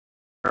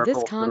This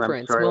Olson. I'm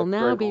conference sorry, will I was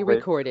now a be little late.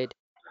 recorded.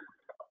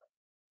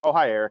 Oh,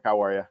 hi, Eric.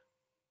 How are you?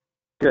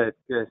 Good,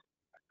 good.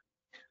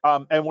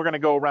 And we're going to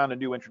go around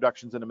and do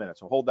introductions in a minute.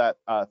 So hold that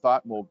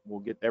thought, and we'll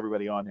get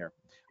everybody on here.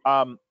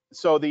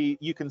 So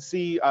you can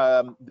see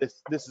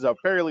this is a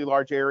fairly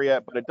large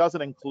area, but it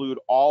doesn't include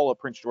all of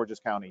Prince George's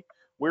County.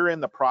 We're in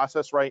the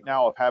process right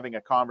now of having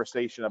a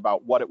conversation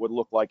about what it would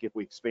look like if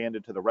we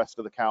expanded to the rest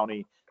of the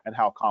county and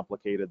how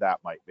complicated that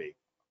might be.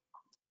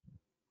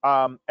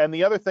 And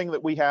the other thing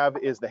that we have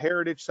is the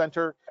Heritage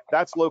Center.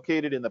 That's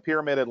located in the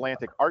Pyramid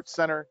Atlantic Arts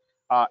Center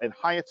in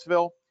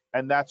Hyattsville,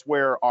 and that's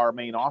where our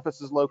main office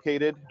is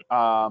located.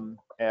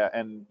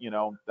 And you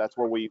know, that's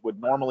where we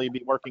would normally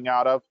be working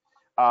out of.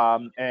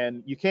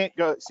 And you can't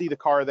go see the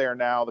car there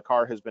now. The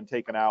car has been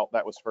taken out.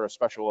 That was for a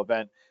special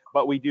event.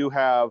 But we do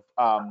have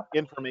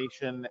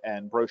information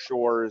and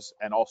brochures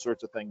and all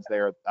sorts of things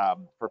there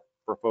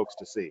for folks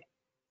to see.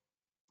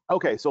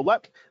 Okay, so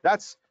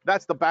that's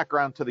the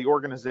background to the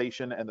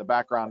organization and the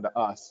background to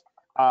us.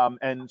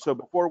 And so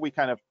before we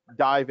kind of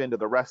dive into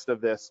the rest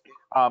of this,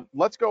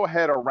 let's go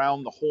ahead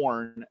around the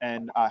horn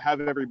and have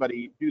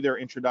everybody do their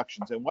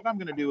introductions. And what I'm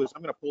going to do is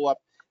I'm going to pull up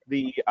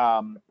the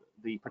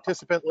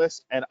participant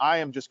list, and I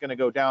am just going to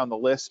go down the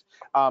list.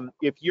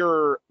 If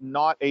you're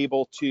not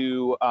able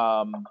to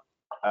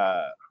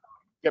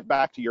get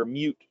back to your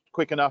mute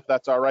quick enough,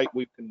 that's all right.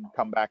 We can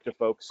come back to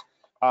folks.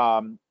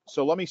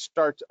 So let me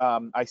start.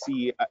 I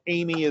see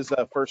Amy is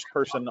the first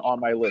person on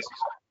my list.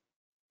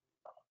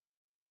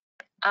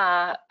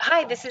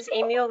 Hi, this is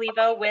Amy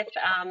Olivo with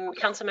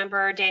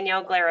Councilmember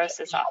Danielle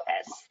Glaros'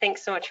 office.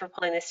 Thanks so much for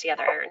pulling this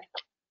together, Aaron.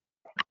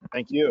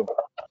 Thank you.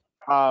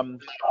 I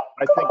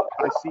think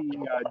I see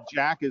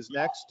Jack is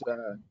next.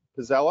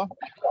 Pizzella.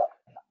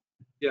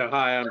 Yeah,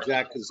 hi, I'm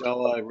Jack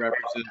Pizzella. I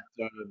represent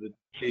the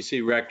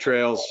DC Rec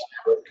Trails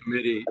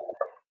Committee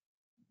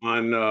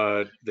on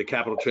the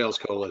Capital Trails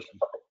Coalition.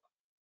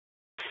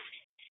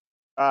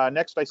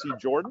 Next, I see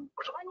Jordan.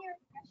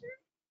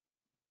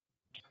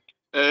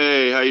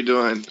 Hey, how you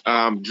doing?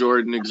 I'm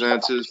Jordan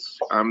Exantis.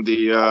 I'm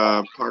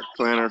the park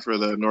planner for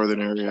the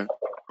northern area,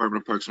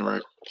 Department of Parks and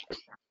Rec.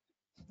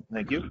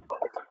 Thank you.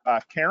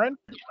 Karen.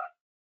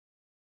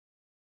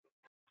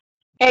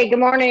 Hey, good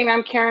morning.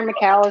 I'm Karen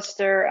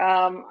McAllister.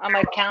 I'm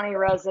a county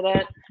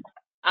resident.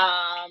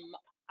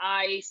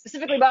 I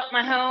specifically bought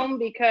my home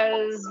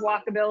because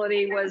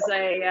walkability was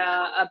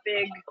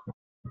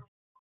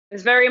it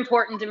was very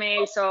important to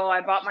me. So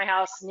I bought my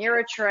house near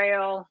a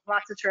trail,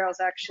 lots of trails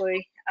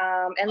actually.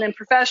 And then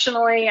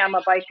professionally, I'm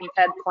a bike and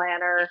ped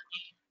planner.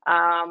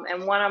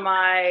 And one of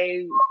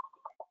my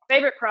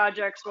favorite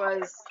projects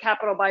was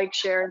Capital Bike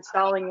Share,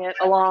 installing it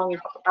along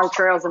our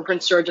trails in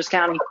Prince George's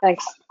County.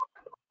 Thanks.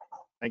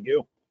 Thank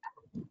you.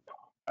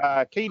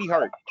 Katie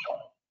Hart.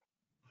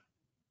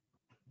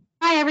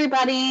 Hi,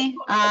 everybody.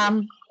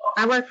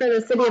 I work for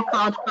the City of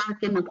College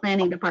Park in the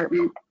planning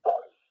department.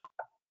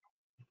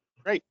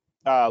 Great.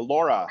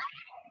 Laura.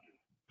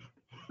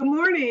 Good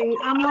morning.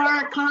 I'm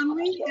Laura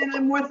Conley, and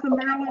I'm with the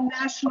Maryland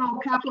National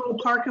Capital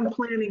Park and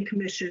Planning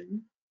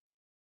Commission.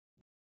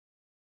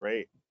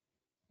 Great.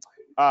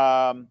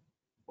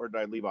 Where did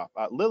I leave off?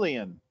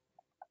 Lillian.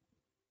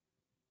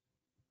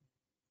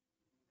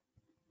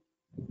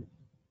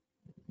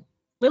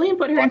 Lillian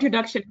put her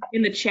introduction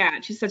in the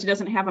chat. She said she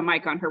doesn't have a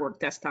mic on her work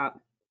desktop.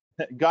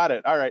 Got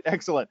it. All right,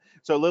 excellent.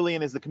 So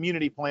Lillian is the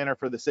community planner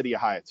for the city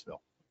of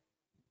Hyattsville.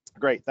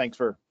 Great, thanks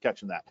for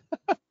catching that.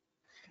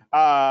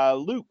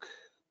 Luke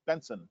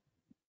Benson.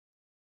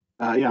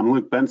 Yeah, I'm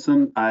Luke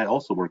Benson. I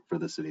also work for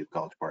the city of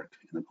College Park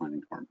in the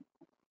planning department.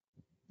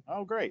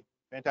 Oh, great,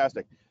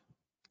 fantastic.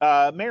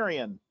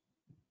 Marion.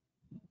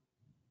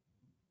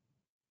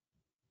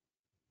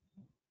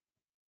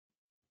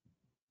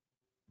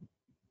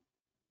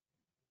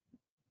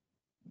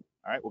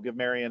 All right, we'll give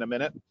Marion a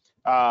minute.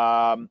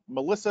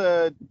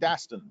 Melissa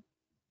Daston.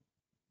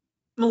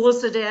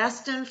 Melissa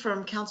Daston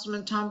from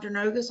Councilman Tom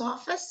Dernoga's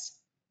office.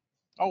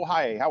 Oh,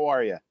 hi, how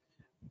are you?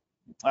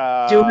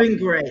 Doing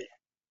great.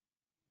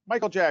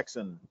 Michael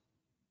Jackson.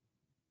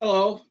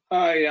 Hello,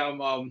 I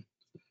am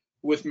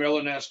with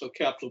Maryland National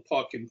Capital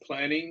Park and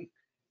Planning.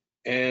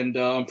 And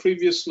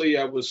previously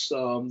I was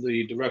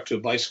the Director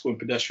of Bicycle and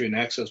Pedestrian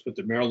Access with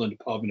the Maryland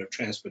Department of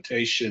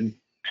Transportation.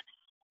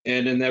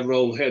 And in that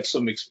role had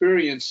some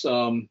experience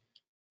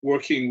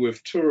working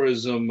with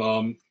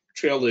tourism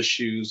trail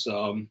issues,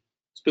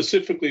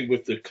 specifically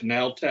with the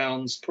Canal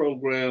Towns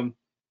program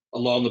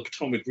along the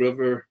Potomac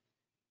River.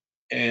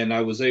 And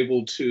I was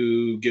able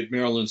to get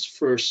Maryland's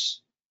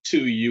first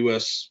 2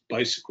 U.S.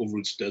 bicycle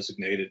routes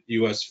designated,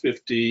 US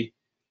 50,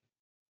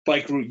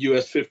 Bike Route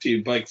US 50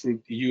 and Bike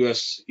Route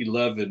US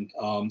 11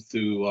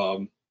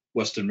 through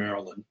Western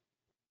Maryland.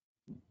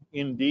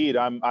 Indeed,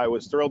 I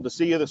was thrilled to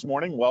see you this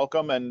morning.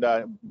 Welcome, and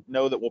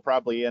know that we'll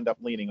probably end up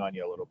leaning on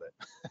you a little bit.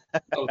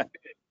 Okay.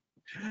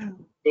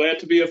 Glad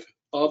to be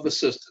of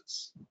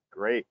assistance.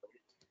 Great.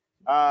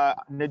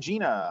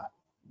 Najina.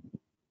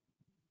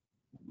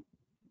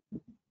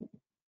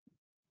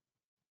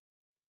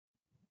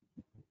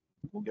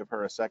 We'll give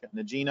her a second.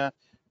 Najina.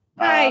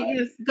 Hi,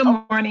 yes, good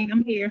morning.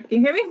 I'm here.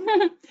 Can you hear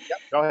me? Yep,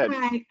 go ahead.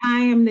 Hi, I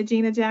am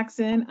Najina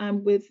Jackson.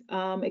 I'm with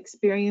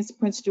Experience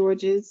Prince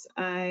George's.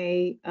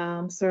 I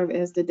serve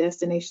as the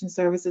Destination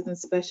Services and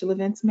Special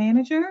Events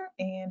Manager,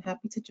 and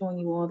happy to join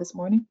you all this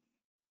morning.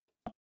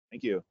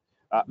 Thank you.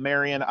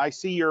 Marion, I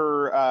see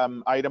your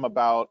item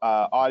about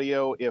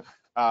audio. If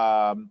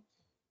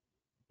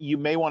you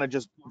may want to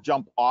just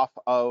jump off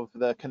of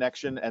the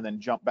connection and then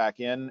jump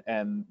back in,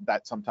 and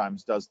that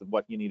sometimes does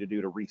what you need to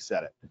do to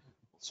reset it.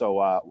 So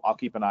I'll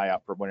keep an eye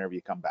out for whenever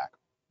you come back.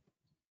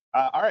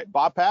 All right,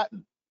 Bob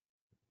Patton.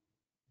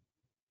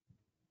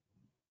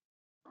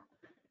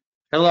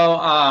 Hello,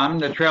 I'm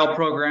the Trail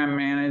Program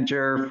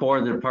Manager for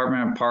the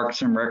Department of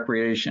Parks and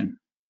Recreation.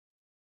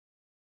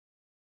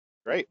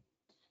 Great.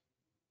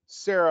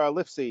 Sarah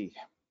Lifsey.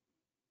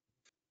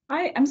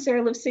 Hi, I'm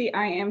Sarah Lipsey.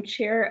 I am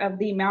Chair of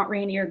the Mount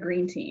Rainier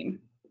Green Team.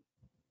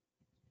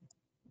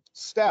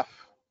 Steph.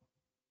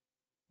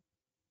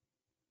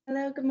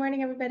 Hello, good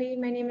morning, everybody.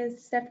 My name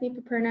is Stephanie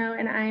Paperno,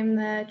 and I'm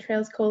the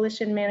Trails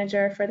Coalition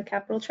Manager for the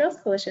Capital Trails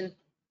Coalition.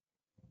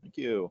 Thank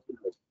you.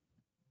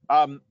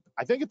 I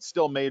think it's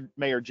still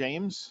Mayor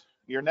James.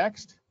 You're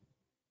next.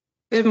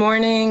 Good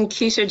morning,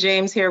 Keisha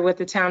James here with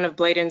the town of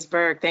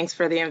Bladensburg. Thanks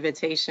for the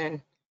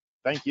invitation.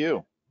 Thank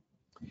you.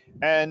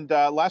 And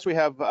last we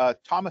have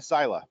Thomas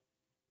Sila.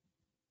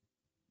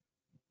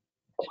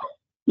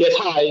 Yes,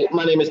 hi,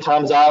 my name is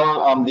Tom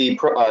Zyla. I'm the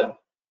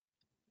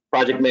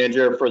project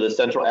manager for the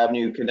Central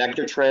Avenue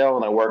Connector Trail,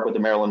 and I work with the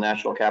Maryland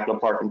National Capital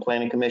Park and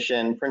Planning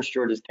Commission, Prince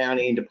George's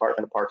County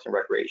Department of Parks and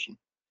Recreation.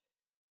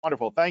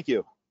 Wonderful, thank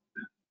you.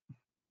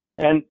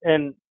 And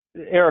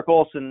Eric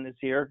Olson is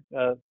here,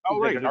 right,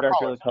 Executive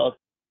Director of the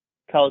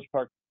College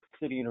Park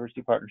City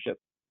University Partnership.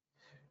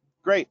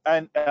 Great,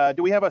 and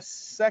do we have a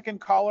second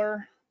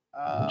caller?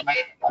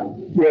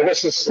 Yeah,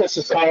 this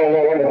is Kyle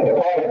Lowen of the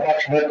Department of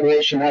Parks and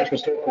Recreation, National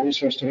Historical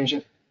Resource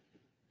Division.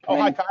 Oh,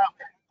 hi, Kyle.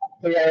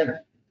 Yeah.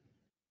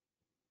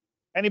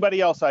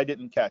 Anybody else I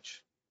didn't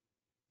catch?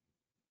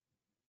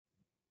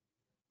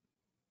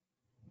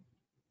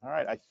 All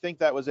right, I think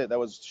that was it.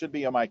 That should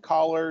be on my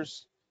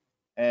callers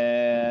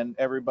and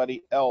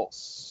everybody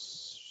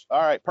else.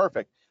 All right,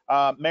 perfect.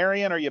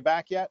 Marion, are you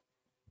back yet?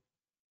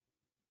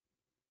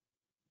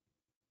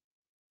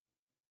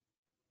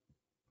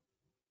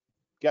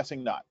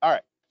 Guessing not. All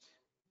right,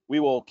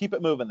 we will keep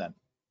it moving then.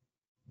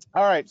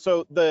 All right,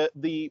 so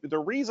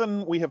the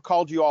reason we have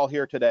called you all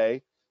here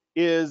today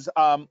is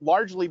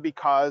largely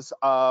because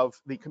of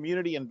the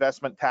community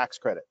investment tax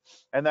credit.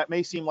 And that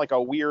may seem like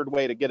a weird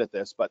way to get at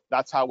this, but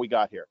that's how we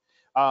got here.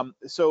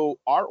 So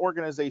our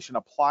organization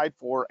applied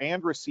for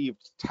and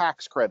received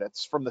tax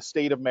credits from the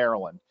state of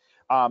Maryland.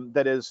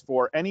 That is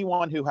for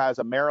anyone who has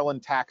a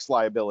Maryland tax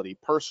liability,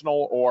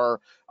 personal or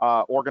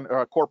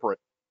corporate.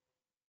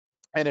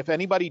 And if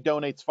anybody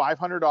donates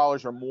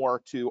 $500 or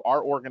more to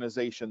our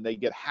organization, they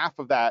get half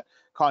of that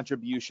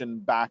contribution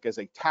back as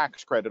a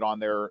tax credit on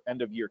their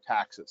end of year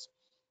taxes.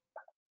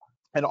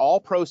 And all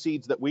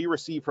proceeds that we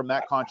receive from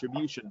that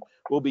contribution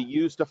will be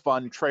used to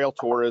fund trail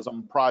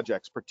tourism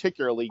projects,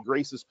 particularly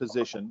Grace's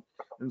position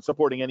in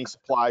supporting any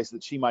supplies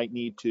that she might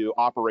need to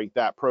operate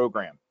that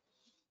program.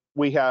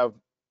 We have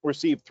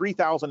received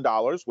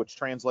 $3,000, which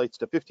translates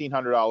to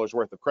 $1,500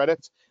 worth of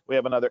credits. We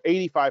have another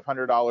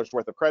 $8,500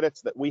 worth of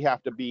credits that we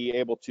have to be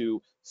able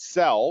to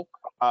sell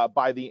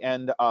by the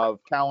end of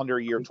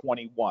calendar year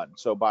 21.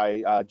 So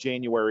by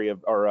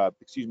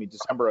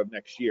December of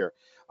next year.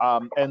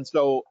 And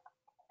so,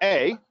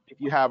 if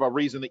you have a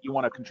reason that you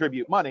want to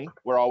contribute money,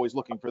 we're always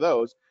looking for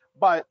those.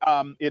 But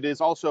it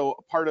is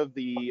also part of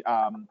the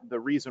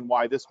reason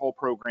why this whole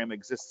program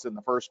exists in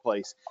the first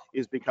place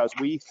is because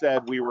we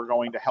said we were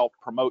going to help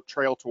promote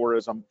trail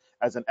tourism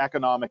as an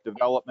economic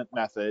development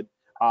method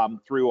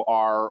through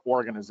our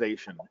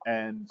organization,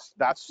 and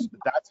that's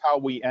how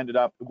we ended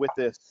up with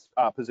this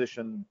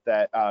position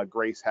that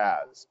Grace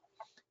has.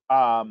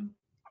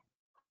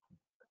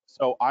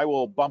 So I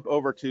will bump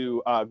over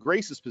to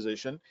Grace's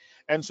position.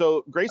 And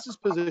so Grace's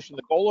position,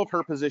 the goal of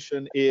her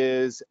position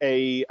is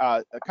a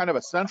kind of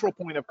a central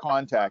point of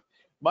contact,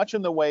 much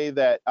in the way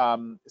that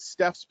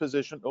Steph's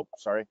position,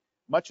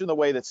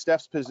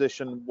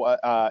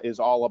 is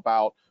all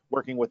about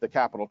working with the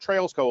Capital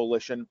Trails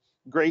Coalition.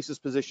 Grace's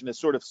position is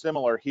sort of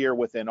similar here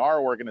within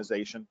our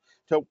organization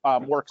to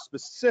work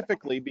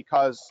specifically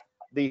because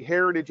the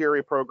Heritage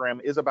Area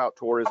Program is about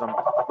tourism.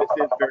 This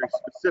is very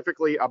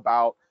specifically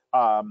about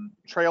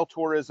trail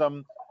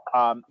tourism.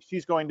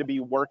 She's going to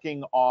be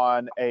working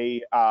on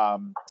a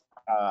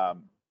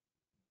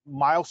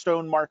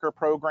milestone marker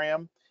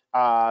program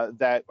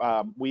that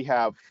we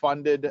have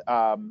funded.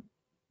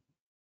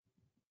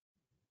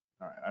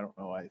 All right, I don't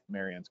know why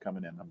Marion's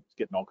coming in. I'm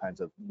getting all kinds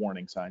of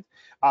warning signs.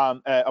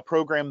 A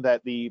program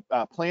that the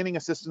Planning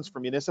Assistance for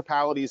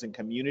Municipalities and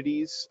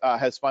Communities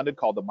has funded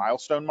called the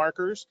Milestone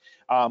Markers.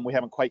 We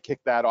haven't quite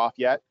kicked that off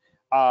yet.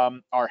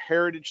 Our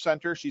Heritage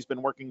Center, she's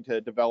been working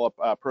to develop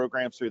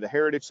programs through the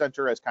Heritage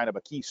Center as kind of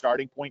a key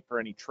starting point for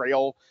any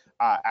trail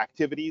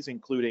activities,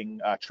 including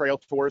trail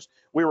tours.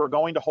 We were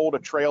going to hold a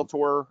trail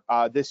tour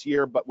this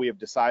year, but we have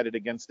decided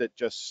against it.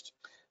 Just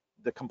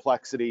the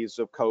complexities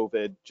of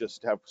COVID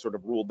just have sort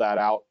of ruled that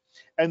out.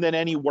 And then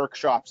any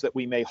workshops that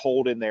we may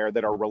hold in there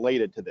that are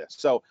related to this.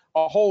 So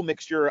a whole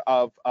mixture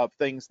of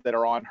things that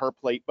are on her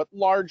plate, but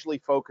largely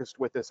focused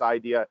with this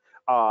idea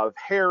of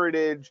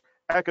heritage,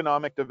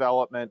 economic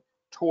development,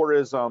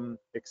 tourism,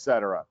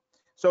 etc.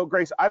 So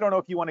Grace, I don't know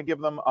if you want to give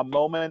them a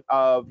moment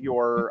of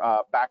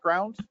your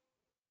background.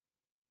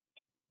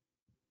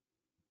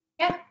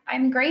 Yeah,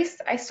 I'm Grace.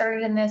 I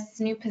started in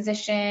this new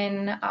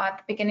position at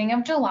the beginning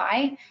of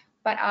July,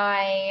 but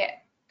I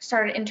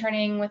started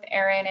interning with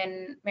Erin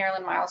and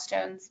Marilyn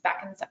Milestones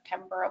back in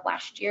September of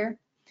last year.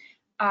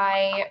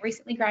 I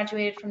recently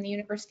graduated from the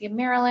University of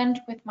Maryland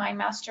with my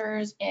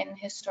master's in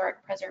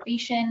historic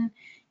preservation,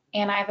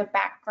 and I have a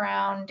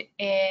background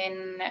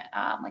in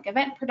like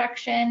event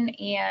production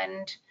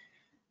and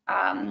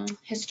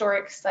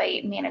historic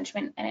site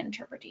management and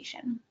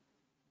interpretation.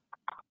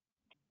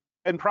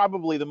 And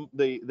probably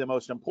the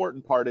most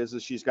important part is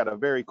she's got a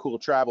very cool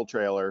travel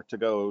trailer to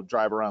go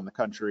drive around the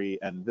country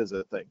and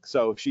visit things.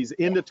 So she's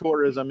into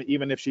tourism,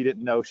 even if she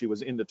didn't know she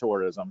was into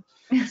tourism.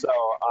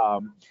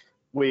 So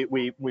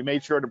we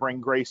made sure to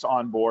bring Grace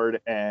on board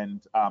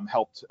and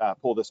helped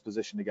pull this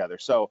position together.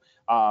 So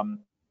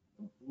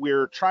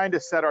we're trying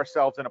to set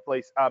ourselves in a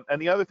place. And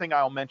the other thing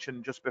I'll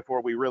mention just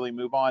before we really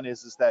move on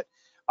is that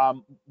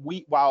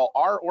while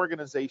our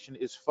organization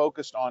is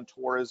focused on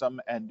tourism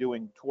and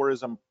doing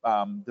tourism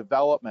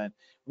development,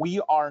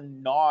 we are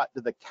not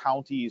the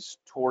county's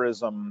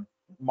tourism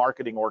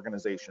marketing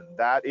organization.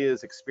 That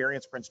is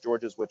Experience Prince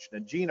George's, which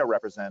Najina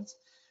represents.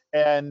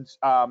 And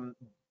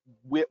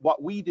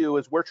what we do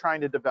is we're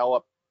trying to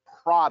develop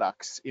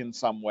products in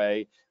some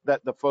way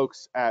that the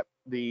folks at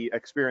the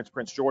Experience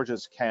Prince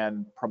George's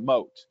can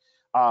promote.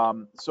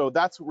 So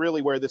that's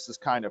really where this is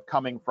kind of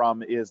coming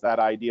from, is that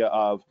idea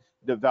of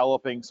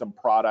developing some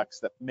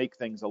products that make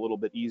things a little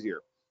bit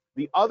easier.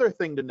 The other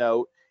thing to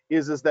note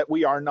is that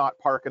we are not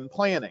park and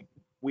planning.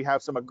 We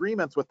have some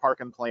agreements with park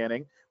and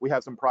planning. We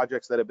have some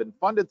projects that have been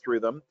funded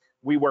through them.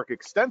 We work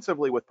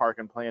extensively with park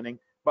and planning,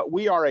 but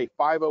we are a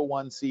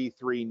 501c3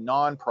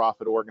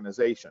 nonprofit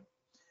organization.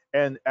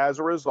 And as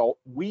a result,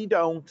 we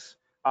don't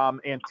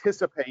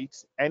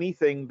anticipate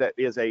anything that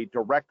is a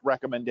direct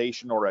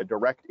recommendation or a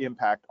direct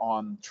impact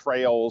on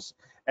trails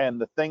and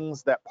the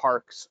things that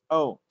parks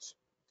owns.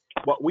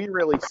 What we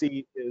really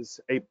see is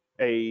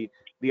the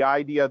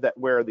idea that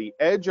where the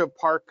edge of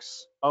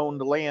parks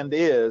owned land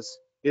is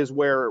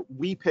where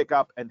we pick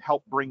up and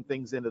help bring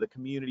things into the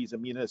communities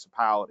and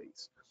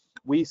municipalities.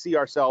 We see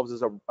ourselves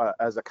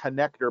as a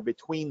connector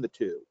between the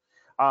two.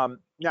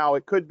 Now,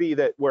 it could be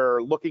that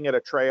we're looking at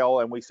a trail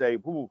and we say,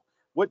 ooh,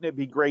 wouldn't it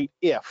be great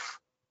if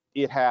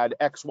it had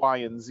X, Y,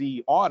 and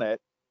Z on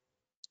it?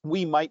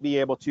 We might be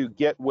able to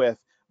get with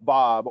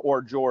Bob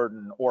or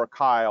Jordan or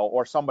Kyle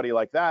or somebody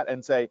like that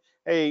and say,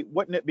 hey,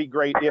 wouldn't it be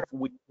great if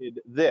we did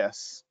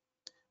this?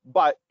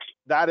 But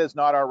that is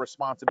not our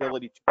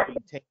responsibility to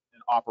maintain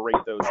and operate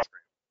those trails.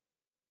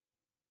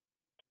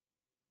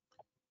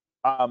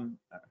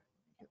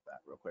 Hit that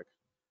real quick.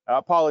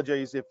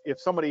 Apologies if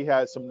somebody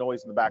has some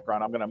noise in the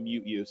background. I'm going to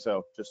mute you,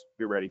 so just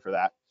be ready for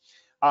that.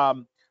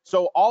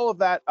 So all of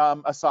that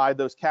aside,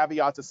 those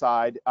caveats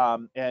aside,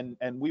 and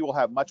we will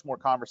have much more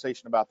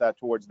conversation about that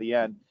towards the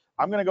end.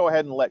 I'm going to go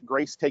ahead and let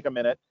Grace take a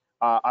minute.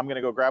 I'm going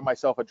to go grab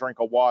myself a drink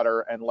of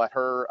water and let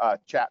her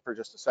chat for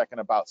just a second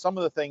about some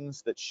of the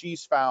things that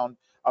she's found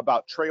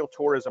about trail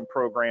tourism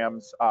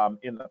programs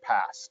in the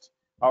past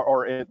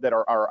that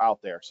are out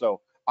there.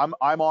 So I'm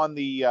on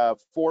the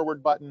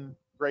forward button.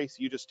 Grace,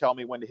 you just tell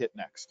me when to hit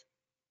next.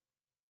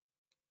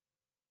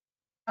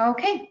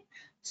 Okay,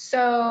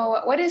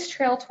 so what is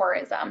trail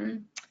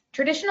tourism?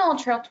 Traditional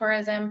trail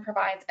tourism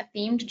provides a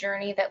themed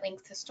journey that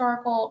links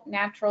historical,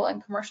 natural,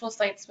 and commercial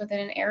sites within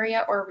an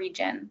area or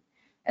region.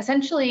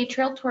 Essentially,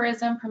 trail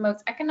tourism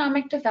promotes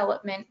economic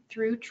development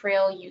through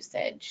trail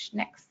usage.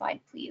 Next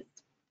slide, please.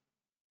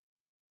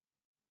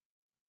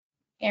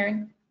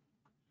 Erin.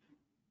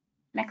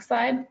 Next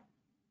slide.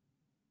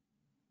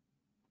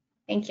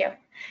 Thank you.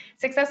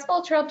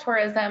 Successful trail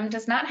tourism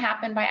does not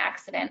happen by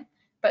accident,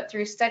 but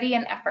through study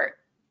and effort.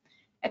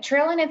 A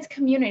trail in its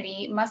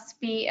community must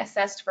be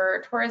assessed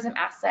for tourism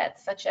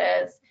assets such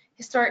as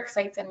historic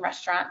sites and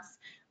restaurants,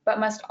 but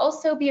must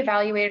also be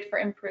evaluated for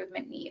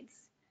improvement needs.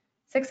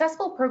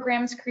 Successful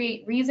programs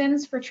create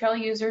reasons for trail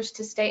users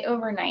to stay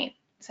overnight,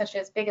 such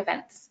as big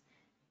events.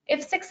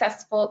 If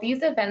successful,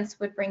 these events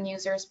would bring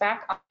users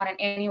back on an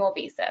annual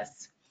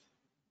basis.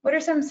 What are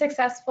some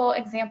successful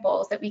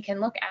examples that we can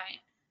look at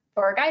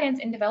for guidance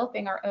in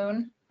developing our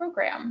own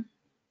program?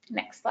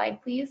 Next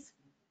slide, please.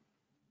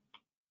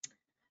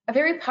 A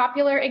very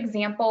popular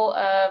example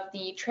of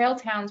the Trail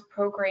Towns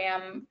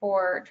program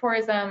for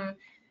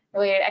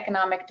tourism-related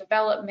economic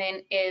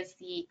development is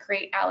the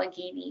Great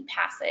Allegheny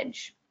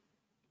Passage.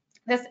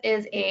 This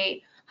is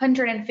a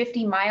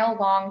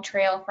 150-mile-long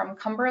trail from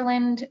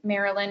Cumberland,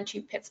 Maryland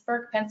to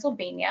Pittsburgh,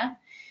 Pennsylvania,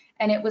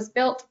 and it was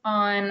built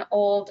on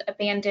old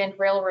abandoned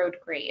railroad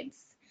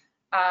grades.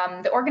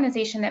 The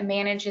organization that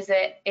manages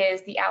it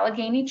is the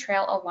Allegheny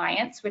Trail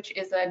Alliance, which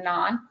is a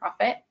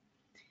nonprofit.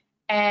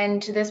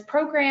 And this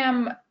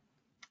program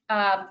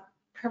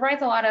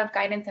provides a lot of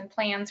guidance and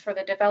plans for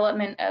the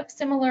development of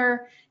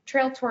similar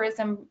trail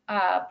tourism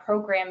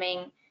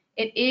programming.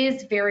 It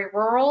is very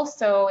rural,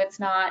 so it's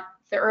not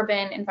the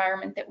urban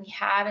environment that we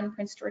have in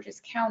Prince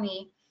George's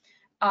County.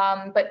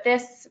 But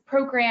this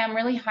program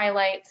really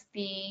highlights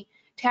the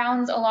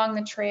towns along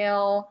the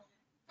trail,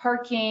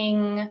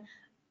 parking,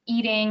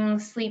 eating,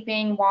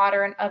 sleeping,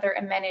 water, and other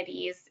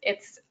amenities.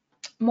 It's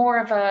more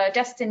of a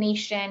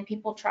destination.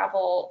 People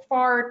travel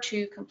far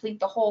to complete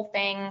the whole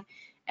thing,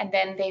 and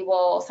then they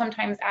will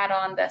sometimes add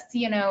on the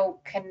C&O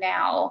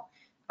Canal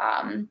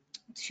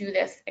to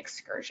this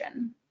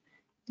excursion.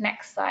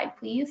 Next slide,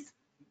 please.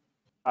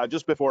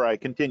 Just before I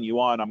continue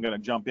on, I'm going to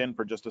jump in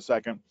for just a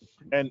second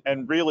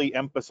and really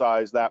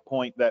emphasize that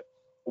point that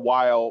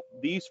while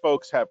these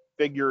folks have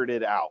figured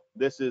it out,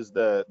 this is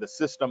the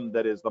system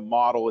that is the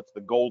model. It's the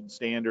gold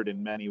standard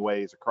in many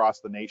ways across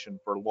the nation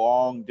for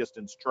long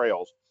distance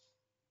trails.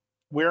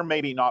 We're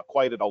maybe not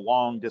quite at a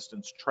long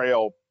distance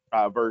trail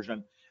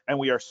version, and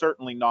we are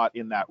certainly not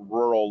in that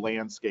rural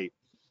landscape.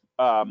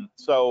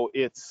 So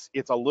it's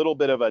a little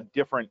bit of a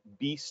different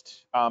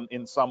beast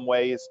in some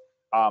ways,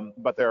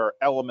 but there are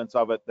elements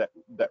of it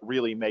that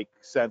really make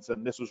sense.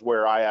 And this was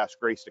where I asked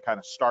Grace to kind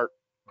of start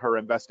her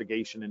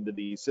investigation into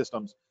these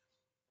systems,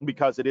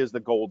 because it is the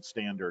gold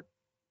standard.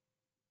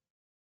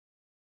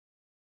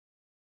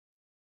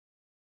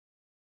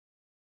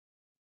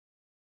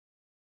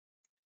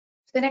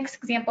 The next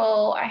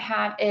example I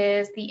have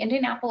is the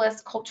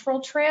Indianapolis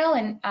Cultural Trail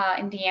in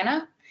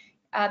Indiana.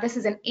 This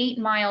is an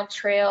 8-mile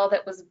trail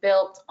that was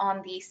built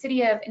on the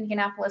city of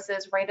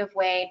Indianapolis's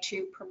right-of-way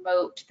to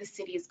promote the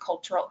city's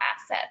cultural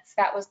assets.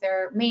 That was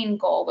their main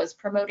goal, was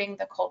promoting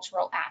the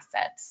cultural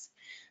assets.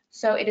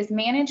 So it is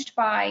managed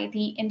by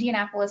the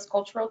Indianapolis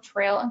Cultural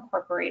Trail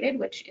Incorporated,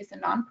 which is a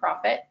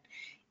nonprofit.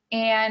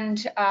 And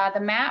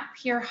the map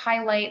here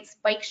highlights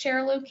bike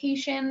share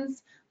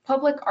locations,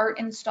 public art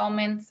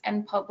installments,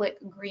 and public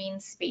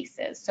green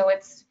spaces. So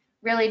it's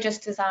really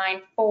just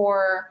designed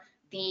for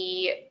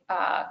the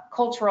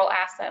cultural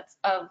assets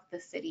of the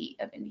city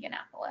of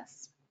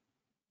Indianapolis.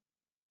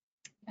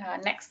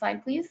 Next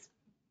slide, please.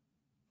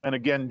 And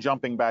again,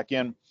 jumping back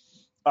in,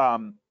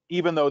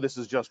 even though this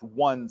is just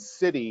one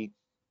city,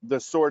 the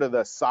sort of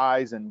the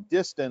size and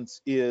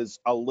distance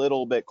is a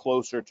little bit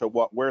closer to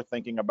what we're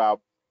thinking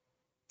about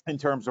in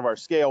terms of our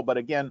scale, but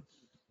again,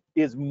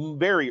 is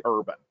very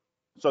urban.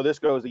 So this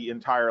goes the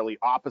entirely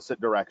opposite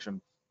direction.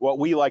 What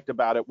we liked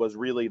about it was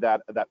really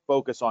that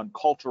focus on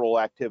cultural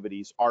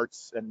activities,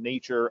 arts and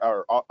nature,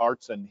 or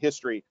arts and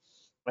history,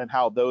 and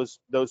how those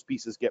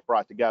pieces get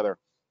brought together.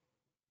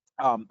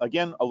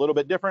 Again, a little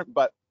bit different,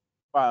 but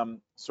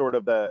sort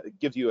of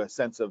gives you a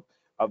sense of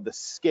the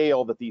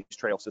scale that these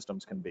trail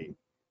systems can be.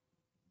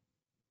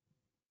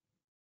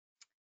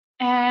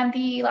 And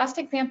the last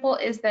example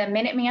is the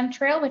Minuteman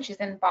Trail, which is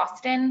in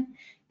Boston.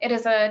 It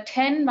is a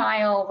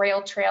 10-mile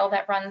rail trail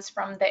that runs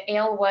from the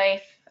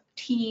Alewife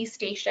T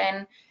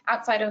station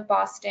outside of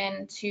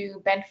Boston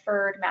to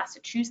Bedford,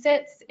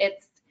 Massachusetts.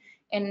 It's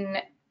in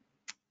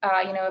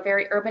a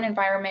very urban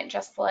environment,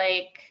 just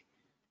like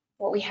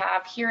what we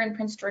have here in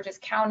Prince George's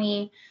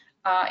County.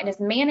 It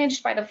is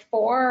managed by the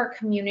 4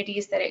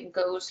 communities that it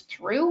goes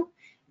through,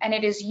 and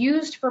it is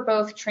used for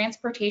both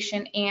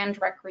transportation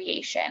and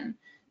recreation.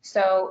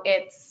 So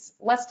it's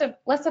less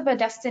of a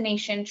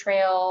destination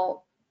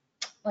trail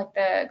like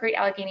the Great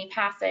Allegheny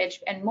Passage,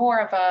 and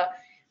more of a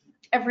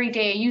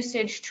everyday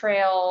usage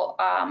trail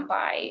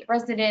by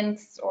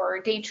residents or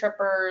day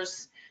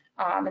trippers.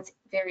 It's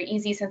very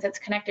easy since it's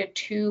connected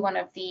to one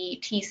of the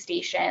T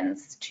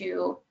stations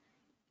to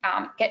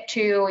get to.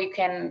 You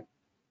can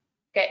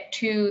get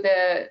to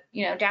the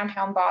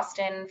downtown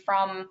Boston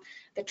from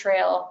the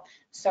trail,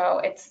 so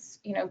it's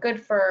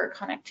good for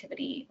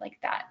connectivity like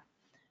that.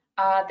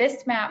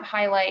 This map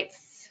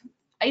highlights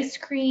ice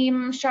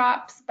cream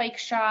shops, bike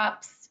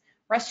shops,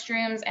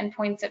 restrooms, and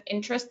points of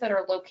interest that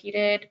are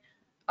located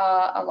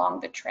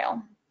along the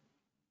trail.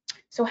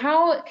 So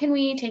how can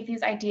we take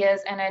these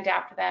ideas and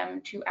adapt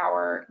them to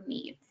our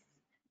needs?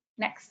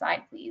 Next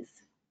slide, please.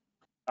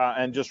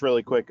 And just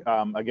really quick,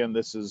 again,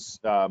 this is,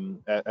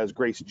 as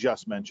Grace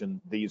just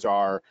mentioned,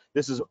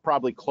 this is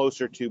probably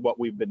closer to what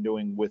we've been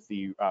doing with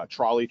the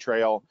trolley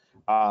trail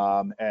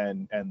and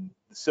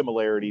the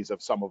similarities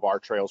of some of our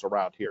trails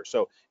around here.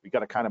 So we've got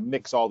to kind of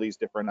mix all these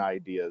different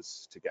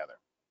ideas together.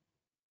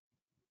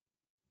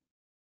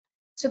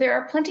 So there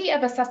are plenty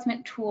of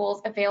assessment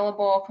tools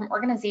available from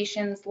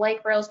organizations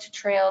like Rails to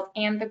Trails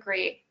and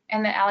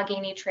the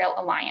Allegheny Trail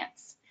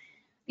Alliance.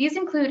 These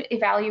include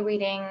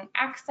evaluating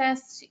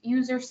access,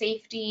 user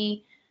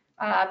safety,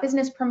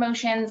 business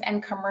promotions,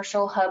 and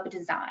commercial hub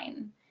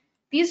design.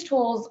 These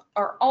tools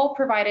are all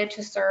provided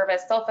to serve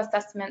as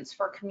self-assessments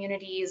for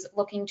communities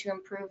looking to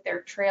improve their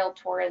trail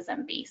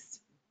tourism base.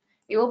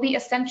 They will be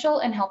essential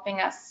in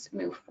helping us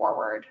move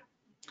forward.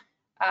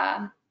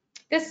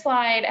 This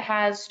slide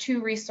has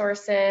two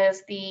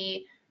resources.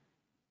 The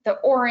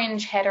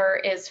orange header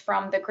is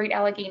from the Great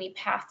Allegheny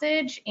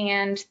Passage,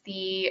 and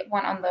the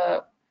one on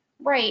the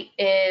right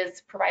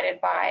is provided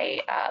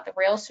by the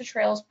Rails to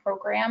Trails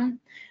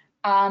program,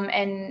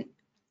 and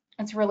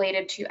it's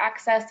related to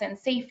access and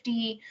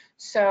safety.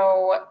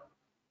 So a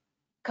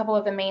couple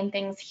of the main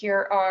things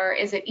here are,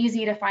 is it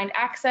easy to find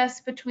access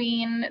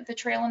between the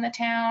trail and the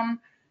town?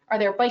 Are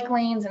there bike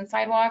lanes and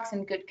sidewalks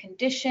in good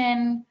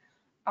condition?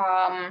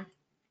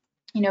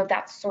 You know,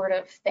 that sort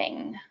of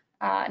thing.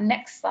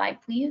 Next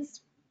slide, please.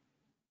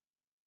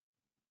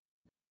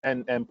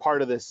 And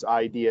part of this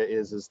idea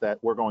is that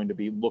we're going to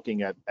be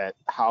looking at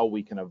how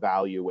we can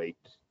evaluate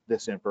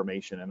this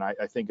information. And I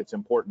think it's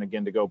important,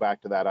 again, to go back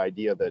to that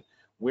idea that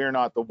we're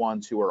not the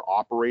ones who are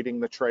operating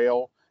the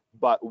trail,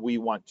 but we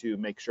want to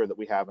make sure that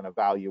we have an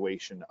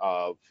evaluation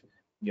of,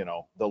 you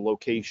know, the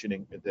location.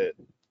 In the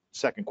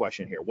second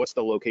question here, what's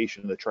the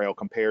location of the trail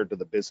compared to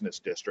the business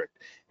district?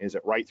 Is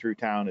it right through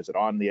town? Is it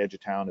on the edge of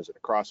town? Is it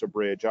across a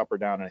bridge, up or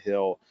down a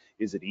hill?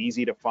 Is it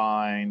easy to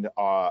find?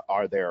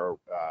 Are there,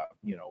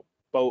 you know,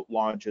 boat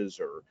launches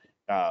or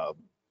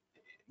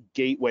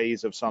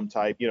gateways of some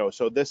type? You know,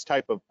 so this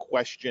type of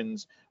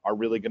questions are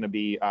really going to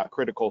be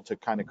critical to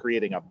kind of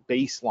creating a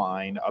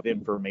baseline of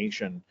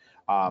information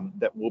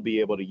that we'll be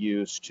able to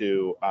use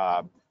to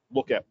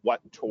look at what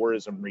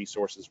tourism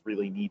resources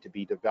really need to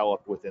be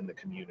developed within the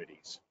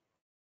communities.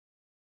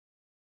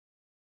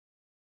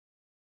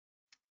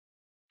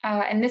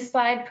 And this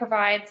slide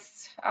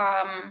provides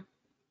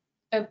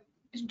a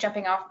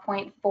jumping off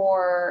point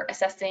for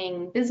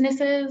assessing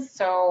businesses.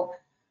 So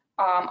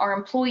are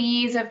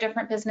employees of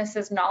different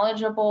businesses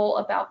knowledgeable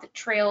about the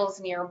trails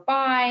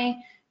nearby?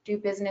 Do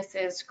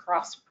businesses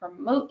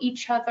cross-promote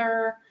each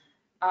other?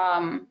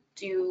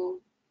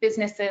 Do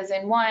businesses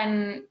in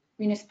one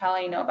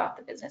municipality know about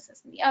the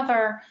businesses in the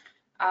other?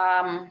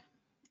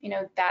 You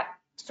know, that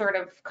sort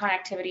of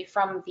connectivity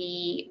from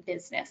the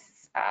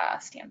business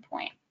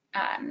standpoint.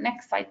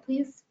 Next slide,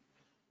 please.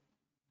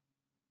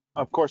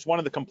 Of course, one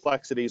of the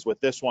complexities with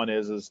this one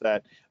is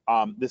that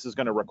this is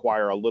going to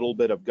require a little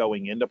bit of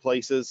going into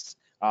places.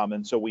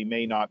 And so we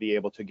may not be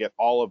able to get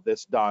all of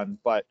this done,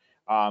 but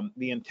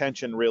the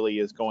intention really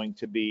is going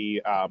to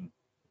be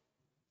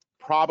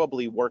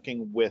probably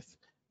working with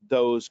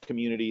those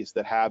communities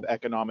that have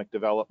economic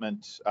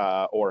development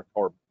or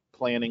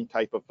planning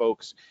type of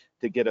folks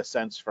to get a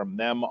sense from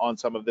them on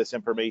some of this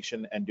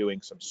information, and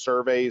doing some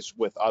surveys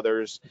with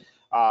others.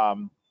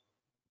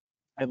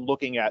 And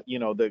looking at, you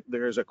know,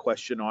 there's a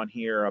question on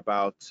here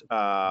about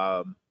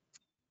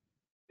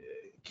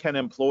can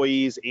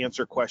employees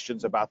answer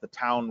questions about the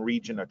town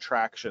region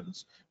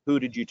attractions? Who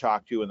did you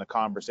talk to in the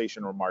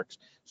conversation remarks?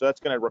 So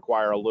that's going to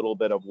require a little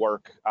bit of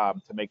work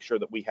to make sure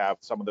that we have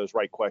some of those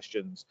right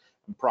questions,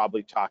 and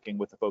probably talking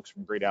with the folks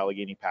from Great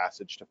Allegheny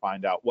Passage to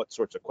find out what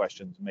sorts of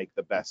questions make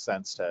the best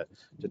sense to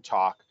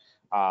talk.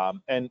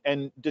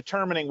 And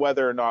determining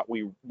whether or not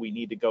we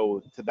need to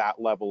go to that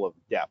level of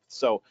depth.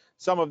 So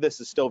some of this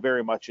is still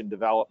very much in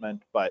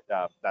development, but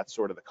that's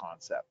sort of the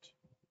concept.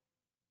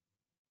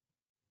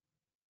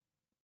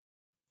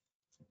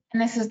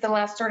 And this is the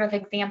last sort of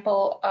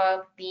example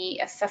of the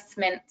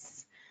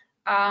assessments.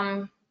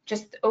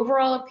 Just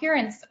overall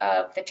appearance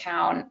of the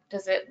town.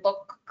 Does it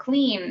look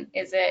clean?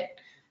 Is it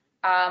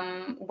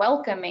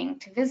welcoming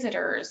to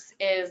visitors?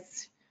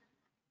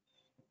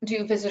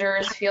 Do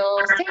visitors feel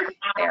safe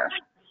there?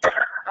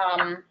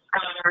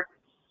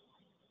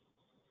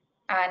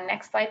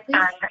 Next slide,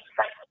 please.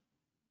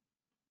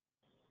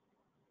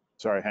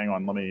 Sorry, hang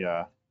on. Let me,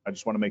 I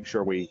just want to make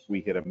sure we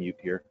hit a mute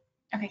here.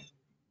 Okay.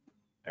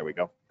 There we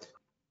go.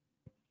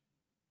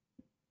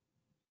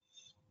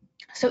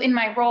 So in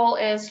my role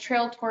as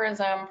Trail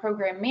Tourism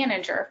Program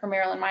Manager for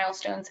Maryland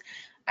Milestones,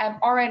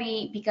 I've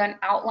already begun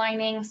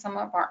outlining some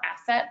of our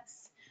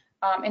assets.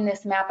 In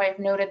this map, I've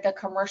noted the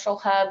commercial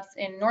hubs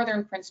in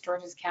northern Prince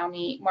George's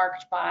County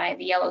marked by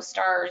the yellow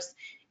stars.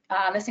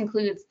 This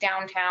includes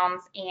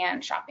downtowns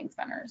and shopping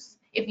centers.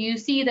 If you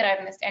see that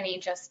I've missed any,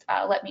 just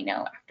let me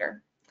know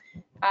after.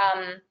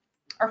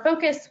 Our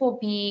focus will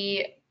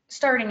be,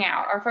 starting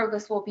out, our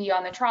focus will be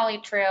on the trolley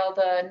trail,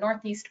 the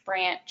Northeast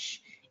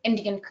Branch,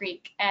 Indian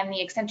Creek, and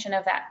the extension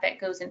of that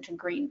goes into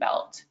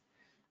Greenbelt.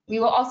 We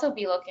will also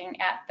be looking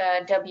at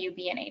the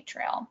WB&A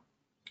trail.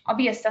 I'll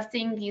be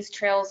assessing these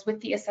trails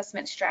with the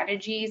assessment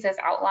strategies as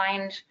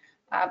outlined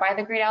by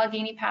the Great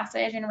Allegheny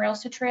Passage and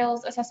Rails to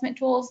Trails assessment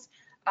tools,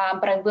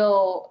 but I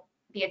will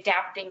be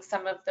adapting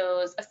some of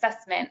those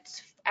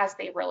assessments as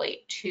they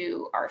relate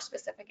to our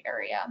specific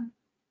area.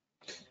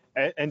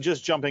 And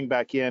just jumping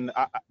back in,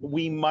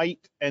 we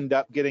might end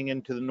up getting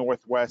into the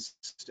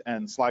Northwest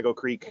and Sligo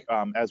Creek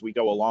as we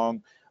go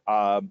along,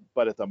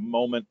 but at the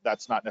moment,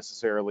 that's not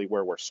necessarily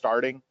where we're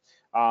starting.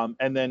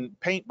 And then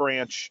Paint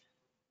Branch,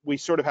 we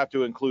sort of have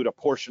to include a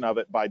portion of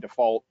it by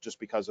default just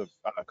because of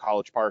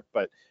College Park,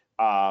 but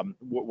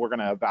we're going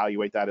to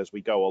evaluate that as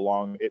we go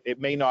along.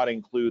 It may not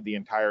include the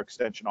entire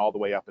extension all the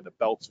way up into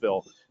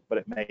Beltsville, but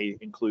it may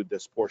include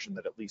this portion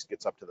that at least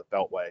gets up to the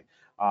Beltway.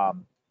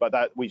 But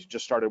that we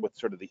just started with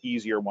sort of the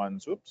easier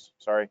ones. Oops,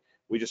 sorry.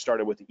 We just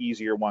started with the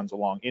easier ones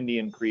along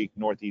Indian Creek,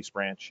 Northeast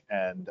Branch,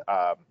 and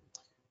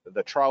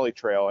the trolley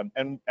trail.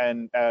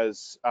 And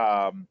as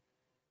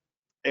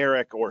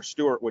Eric or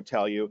Stuart would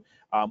tell you,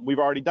 we've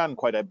already done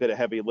quite a bit of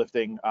heavy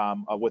lifting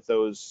with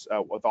those,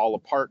 with all the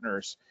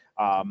partners.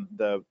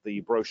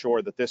 The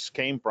brochure that this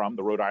came from,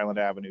 the Rhode Island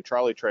Avenue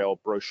Trolley Trail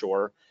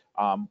brochure,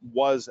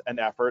 was an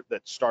effort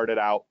that started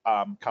out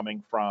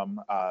coming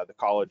from the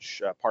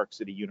College Park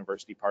City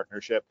University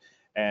partnership,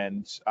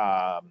 and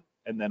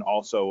then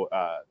also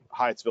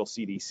Hyattsville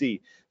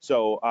CDC.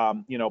 So,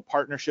 you know,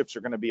 partnerships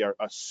are going to be a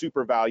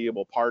super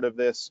valuable part of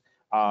this,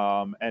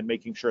 and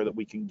making sure that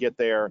we can get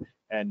there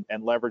and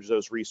leverage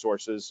those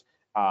resources,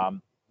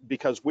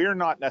 because we're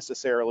not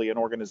necessarily an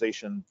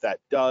organization that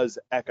does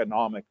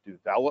economic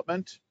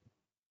development,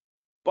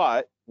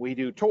 but we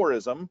do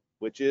tourism,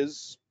 which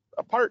is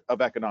a part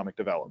of economic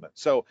development.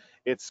 So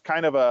it's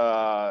kind of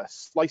a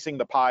slicing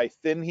the pie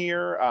thin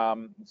here,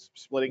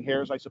 splitting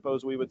hairs, I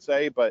suppose we would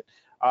say, but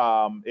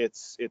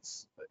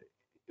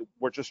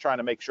we're just trying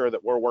to make sure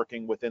that we're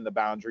working within the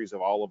boundaries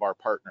of all of our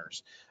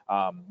partners.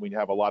 We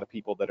have a lot of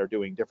people that are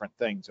doing different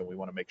things, and we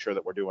want to make sure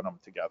that we're doing them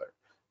together.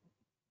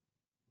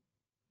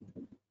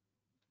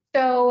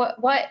 So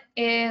what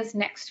is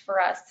next for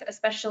us,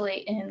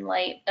 especially in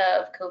light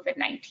of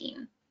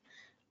COVID-19?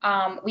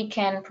 We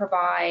can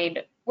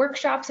provide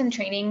workshops and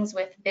trainings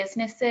with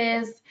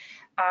businesses,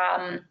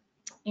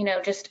 you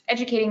know, just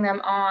educating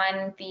them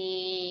on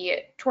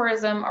the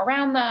tourism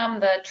around them,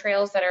 the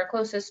trails that are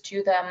closest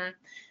to them.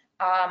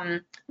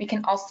 We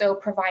can also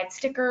provide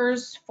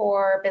stickers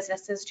for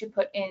businesses to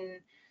put in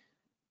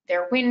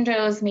their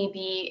windows,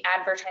 maybe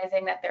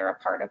advertising that they're a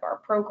part of our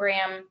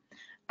program.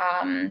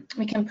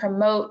 We can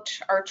promote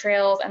our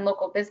trails and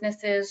local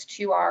businesses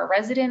to our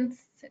residents,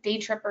 day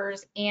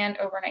trippers, and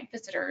overnight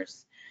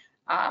visitors.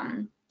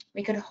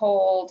 We could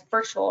hold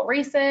virtual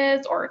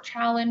races or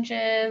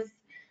challenges.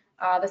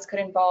 This could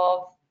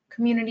involve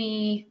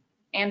community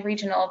and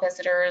regional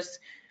visitors.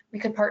 We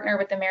could partner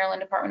with the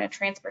Maryland Department of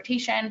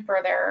Transportation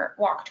for their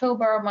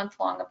Walktober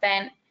month-long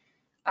event.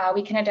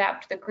 We can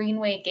adapt the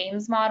Greenway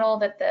Games model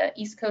that the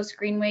East Coast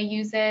Greenway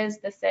uses.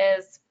 This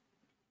is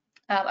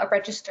a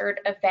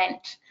registered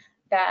event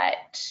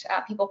that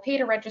people pay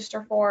to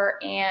register for,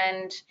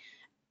 and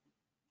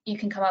you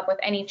can come up with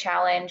any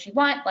challenge you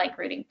want, like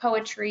reading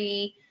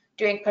poetry,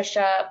 doing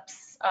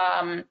push-ups,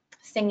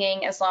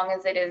 singing, as long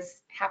as it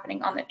is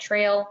happening on the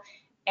trail.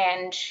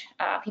 And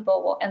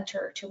people will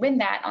enter to win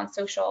that on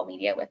social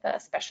media with a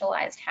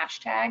specialized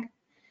hashtag.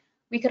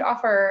 We could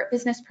offer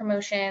business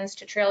promotions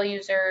to trail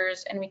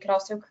users, and we could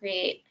also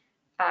create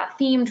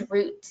themed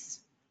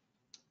routes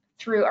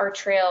through our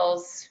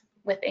trails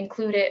with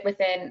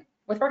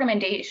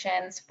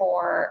recommendations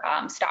for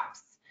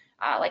stops,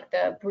 like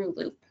the Brew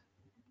Loop.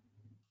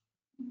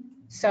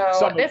 So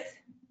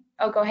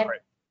go ahead.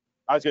 Right.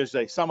 I was going to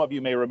say, some of you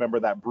may remember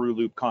that Brew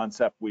Loop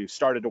concept we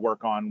started to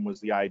work on,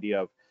 was the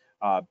idea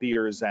of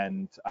beers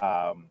and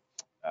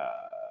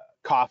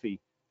coffee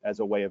as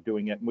a way of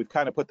doing it. And we've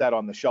kind of put that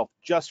on the shelf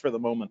just for the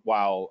moment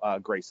while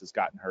Grace has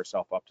gotten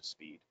herself up to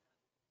speed.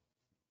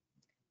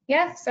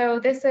 Yeah, so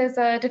this is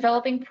a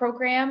developing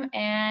program,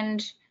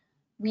 and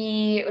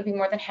we would be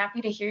more than happy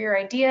to hear your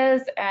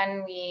ideas,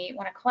 and we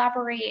want to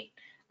collaborate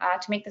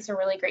to make this a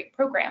really great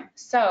program.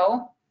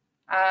 So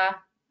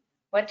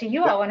what do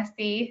you all want to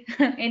see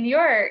in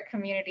your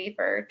community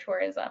for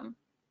tourism?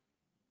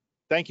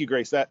 Thank you,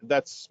 Grace.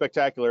 That's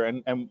spectacular,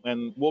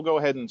 and we'll go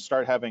ahead and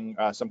start having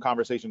some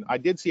conversation. I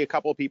did see a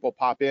couple of people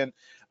pop in.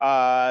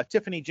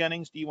 Tiffany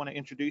Jennings, do you want to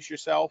introduce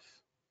yourself?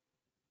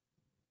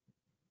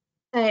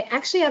 Hey,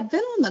 actually, I've been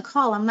on the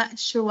call. I'm not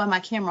sure why my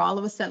camera all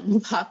of a sudden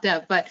popped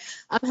up, but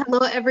hello,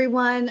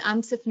 everyone.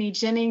 I'm Tiffany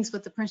Jennings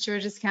with the Prince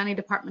George's County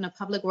Department of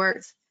Public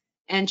Works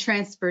and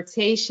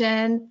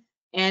Transportation,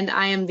 and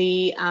I am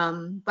the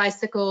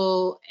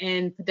Bicycle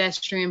and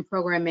Pedestrian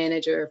Program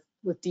Manager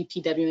with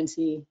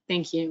DPW&T.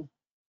 Thank you.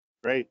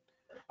 Great.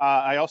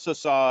 I also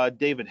saw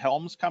David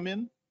Helms come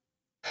in.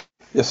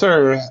 Yes,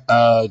 sir.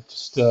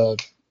 Just a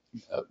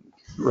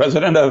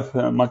resident of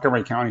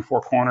Montgomery County,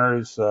 Four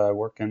Corners,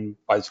 working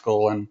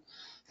bicycle and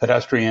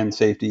pedestrian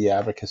safety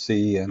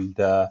advocacy, and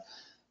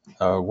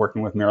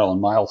working with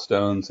Maryland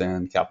Milestones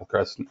and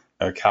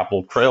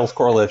Capital Trails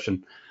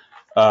Coalition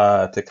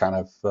to kind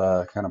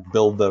of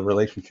build the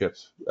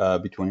relationships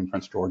between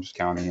Prince George's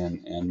County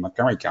and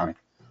Montgomery County.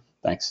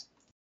 Thanks.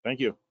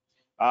 Thank you.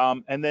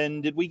 And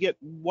then did we get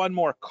one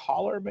more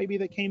caller maybe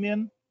that came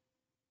in?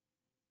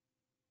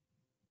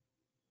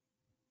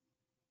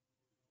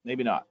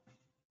 Maybe not.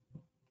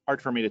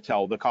 Hard for me to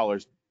tell. The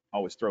callers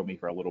always throw me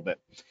for a little bit.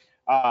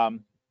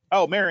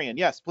 Oh, Marion,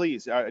 yes,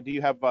 please. Do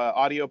you have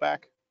audio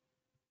back?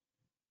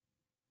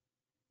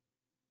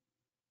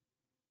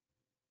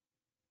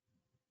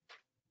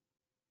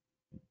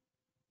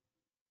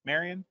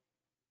 Marion?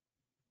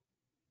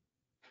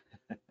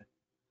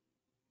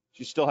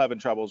 She's still having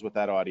troubles with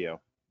that audio.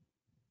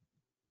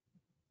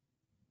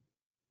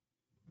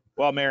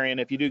 Well, Marion,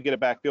 if you do get it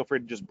back, feel free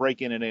to just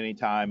break in at any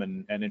time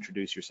and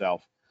introduce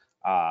yourself.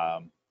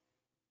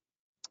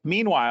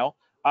 Meanwhile,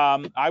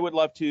 I would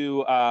love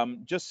to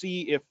just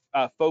see if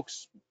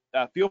folks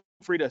feel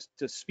free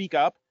to speak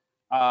up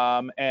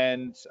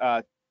and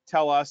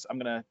tell us. I'm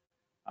going to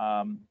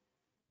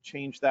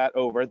change that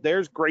over.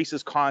 There's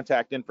Grace's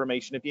contact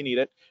information if you need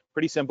it.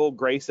 Pretty simple,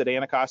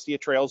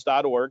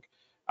 grace@anacostiatrails.org.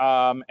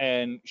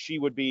 And she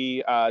would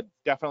be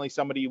definitely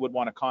somebody you would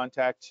want to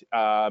contact,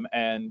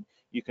 and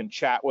you can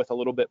chat with a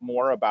little bit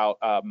more about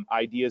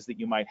ideas that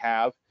you might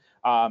have.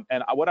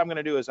 And what I'm going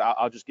to do is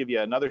I'll just give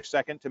you another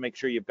second to make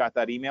sure you've got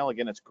that email.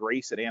 Again, it's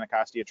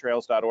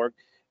grace@anacostiatrails.org.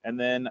 And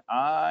then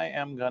I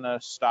am going to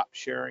stop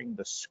sharing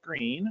the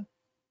screen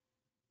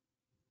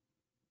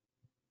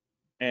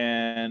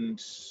and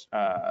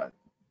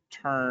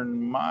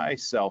turn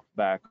myself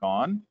back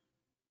on.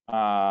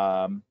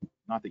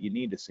 Not that you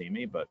need to see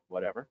me, but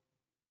whatever.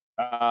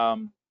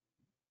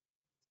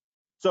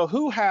 So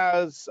who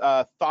has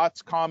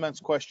thoughts,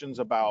 comments, questions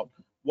about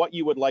what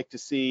you would like to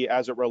see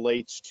as it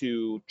relates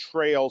to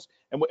trails?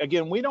 And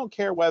again, we don't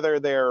care whether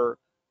they're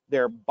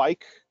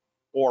bike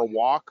or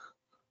walk.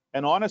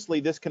 And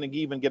honestly, this can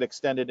even get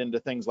extended into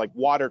things like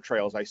water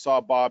trails. I saw,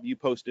 Bob, you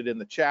posted in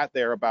the chat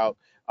there about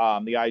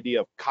the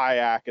idea of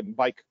kayak and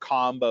bike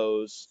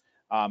combos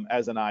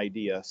as an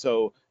idea.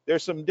 So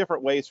there's some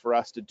different ways for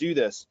us to do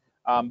this,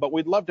 but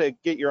we'd love to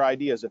get your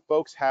ideas if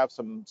folks have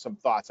some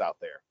thoughts out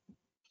there.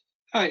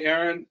 Hi,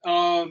 Aaron.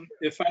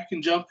 If I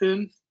can jump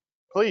in.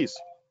 Please.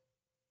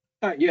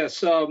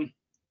 Yes. I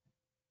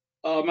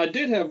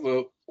did have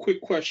a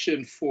quick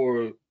question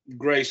for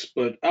Grace,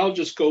 but I'll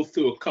just go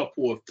through a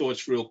couple of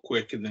thoughts real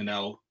quick, and then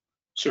I'll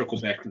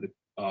circle back to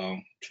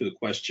the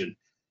question.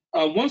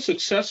 One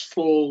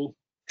successful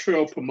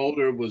trail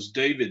promoter was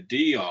David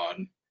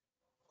Dion,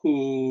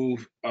 who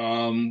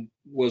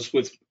was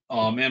with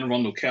Anne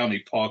Arundel County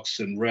Parks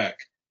and Rec,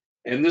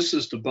 and this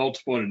is the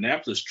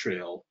Baltimore-Annapolis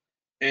Trail.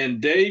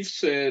 And Dave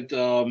said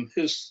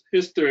his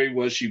theory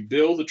was you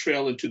build the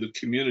trail into the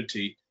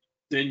community,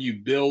 then you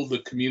build the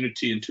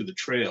community into the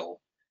trail.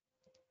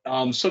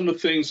 Some of the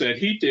things that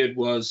he did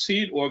was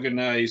he'd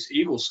organize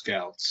Eagle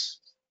Scouts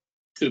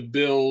to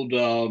build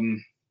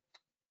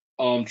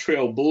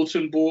trail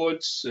bulletin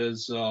boards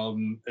as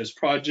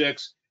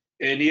projects,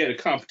 and he had a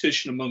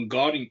competition among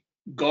garden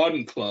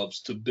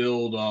clubs to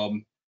build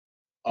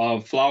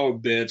flower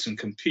beds and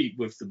compete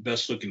with the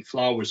best looking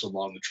flowers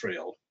along the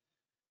trail.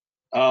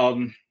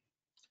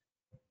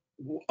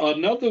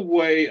 Another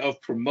way of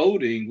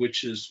promoting,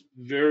 which is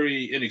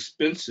very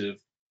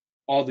inexpensive,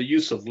 are the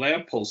use of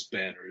lamppost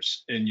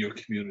banners in your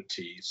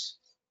communities.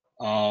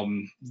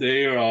 Last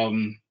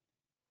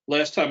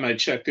time I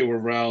checked, they were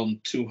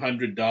around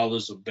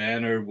 $200 a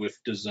banner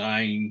with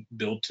design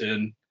built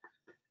in.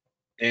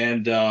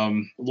 And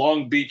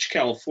Long Beach,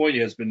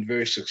 California has been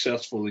very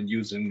successful in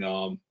using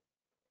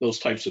those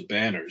types of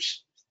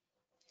banners.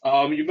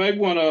 You might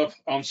want to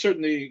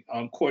certainly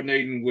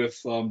coordinating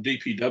with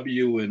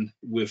DPW and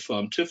with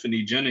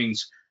Tiffany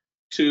Jennings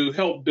to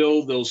help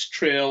build those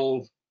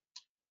trail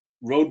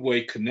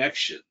roadway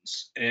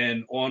connections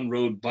and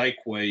on-road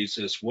bikeways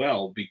as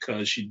well,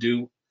 because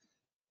the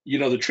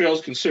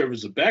trails can serve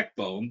as a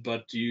backbone,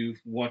 but you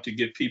want to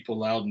get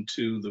people out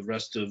into the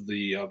rest of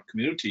the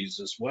communities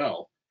as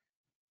well.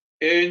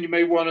 And you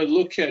may want to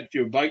look at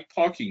your bike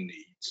parking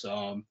needs.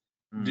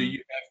 Do you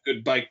have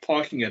good bike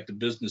parking at the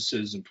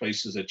businesses and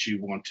places that you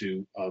want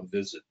to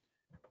visit?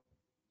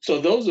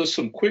 So those are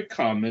some quick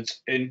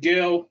comments. And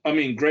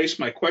Grace,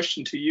 my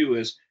question to you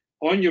is,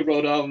 on your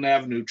Rhode Island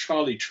Avenue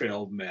Trolley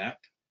Trail map,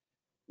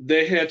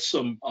 they had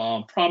some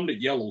prominent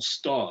yellow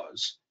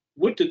stars.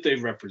 What did they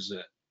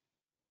represent?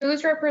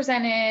 Those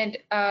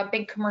represented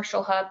big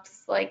commercial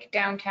hubs like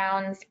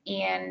downtowns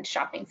and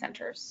shopping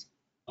centers.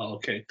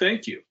 Okay,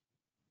 thank you.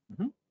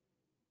 Mm-hmm.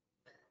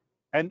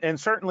 And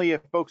certainly, if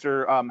folks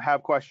are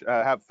have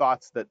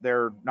thoughts that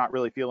they're not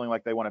really feeling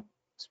like they want to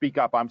speak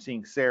up, I'm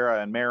seeing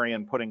Sarah and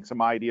Marion putting some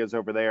ideas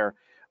over there.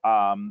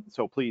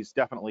 So please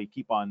definitely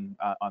keep on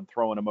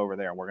throwing them over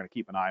there, and we're going to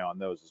keep an eye on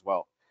those as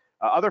well.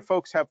 Other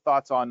folks have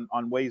thoughts on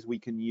ways we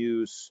can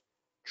use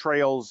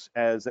trails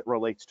as it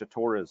relates to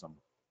tourism.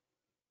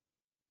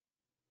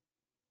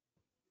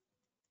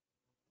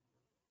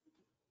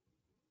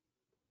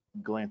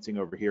 Glancing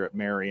over here at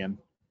Marion.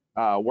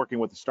 Working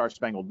with the Star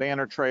Spangled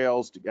Banner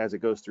trails as it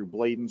goes through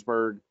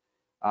Bladensburg.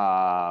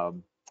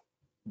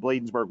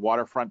 Bladensburg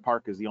Waterfront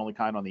Park is the only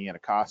kind on the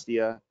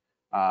Anacostia.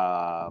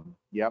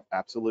 Yep,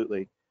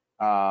 absolutely.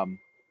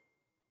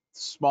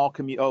 Small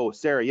community. Oh,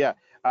 Sarah, yeah.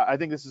 I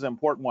think this is an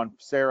important one.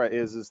 Sarah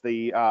is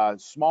the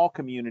small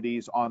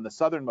communities on the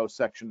southernmost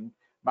section,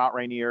 Mount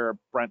Rainier,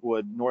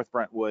 Brentwood, North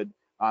Brentwood,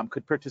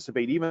 could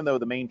participate, even though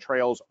the main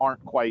trails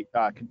aren't quite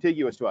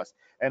contiguous to us.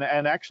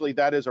 And actually,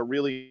 that is a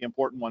really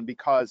important one,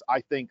 because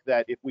I think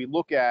that if we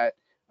look at,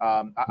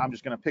 I'm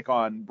just going to pick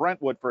on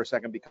Brentwood for a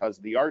second because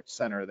the Arts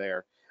Center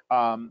there,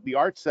 the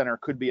Arts Center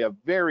could be a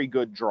very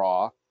good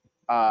draw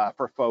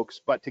for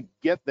folks, but to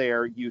get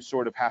there, you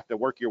sort of have to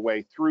work your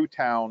way through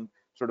town,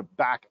 sort of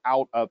back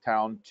out of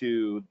town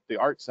to the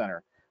Arts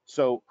Center.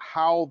 So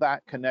how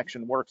that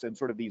connection works and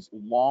sort of these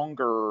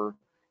longer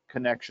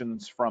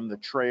connections from the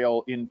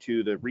trail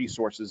into the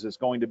resources is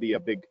going to be a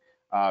big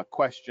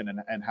question,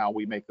 and how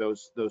we make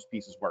those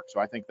pieces work.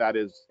 So I think that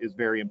is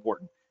very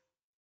important.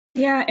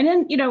 Yeah, and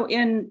then,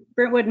 in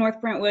Brentwood, North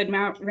Brentwood,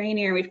 Mount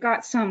Rainier, we've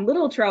got some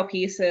little trail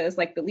pieces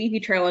like the Levy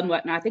Trail and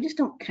whatnot. They just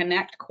don't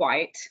connect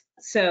quite.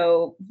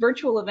 So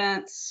virtual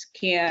events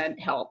can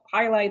help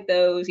highlight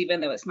those,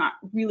 even though it's not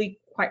really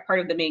quite part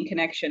of the main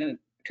connection and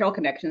trail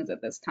connections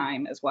at this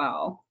time as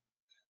well.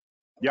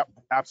 Yep,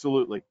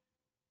 absolutely.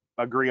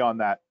 Agree on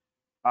that.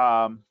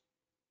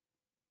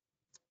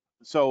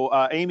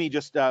 So Amy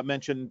just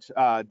mentioned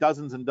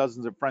dozens and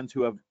dozens of friends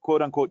who have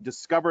quote unquote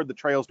discovered the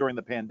trails during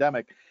the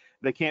pandemic.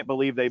 They can't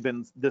believe they've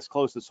been this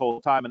close this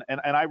whole time. And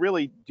I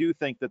really do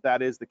think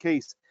that is the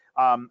case.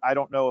 I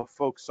don't know if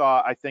folks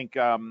saw, I think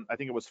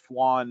it was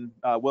Flan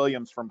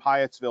Williams from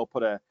Hyattsville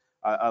put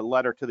a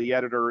letter to the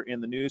editor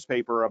in the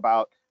newspaper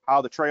about how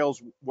the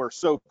trails were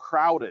so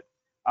crowded.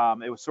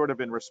 It was sort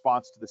of in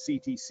response to the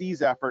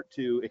CTC's effort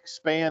to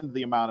expand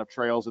the amount of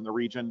trails in the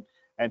region.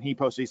 And he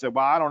posted, he said,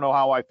 well, I don't know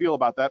how I feel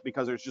about that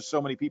because there's just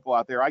so many people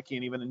out there, I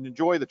can't even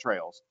enjoy the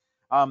trails.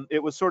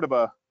 It was sort of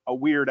a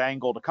weird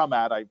angle to come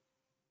at. I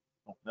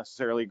don't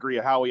necessarily agree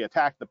on how he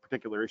attacked the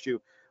particular issue,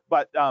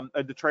 but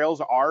the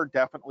trails are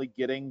definitely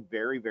getting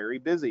very, very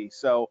busy.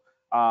 So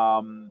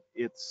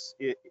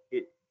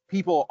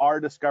people are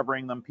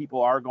discovering them,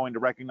 people are going to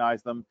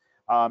recognize them.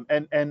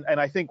 And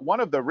I think one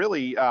of the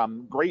really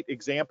great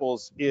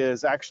examples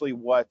is actually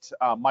what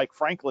Mike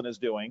Franklin is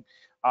doing.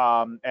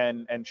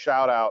 And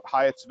shout out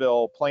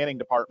Hyattsville Planning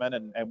Department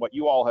and what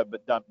you all have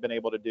been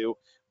able to do.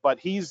 But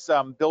he's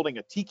building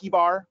a tiki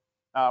bar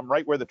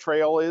right where the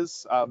trail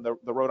is, the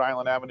Rhode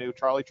Island Avenue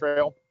Charlie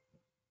Trail,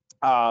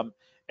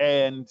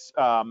 and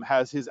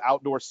has his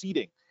outdoor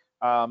seating.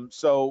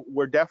 So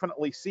we're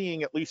definitely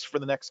seeing, at least for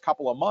the next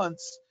couple of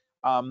months,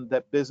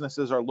 that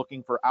businesses are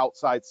looking for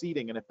outside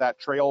seating, and if that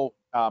trail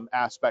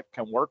aspect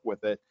can work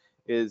with it,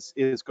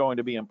 is going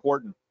to be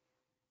important.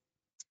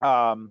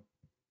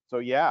 So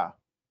yeah.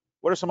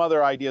 What are some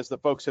other ideas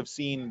that folks have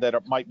seen that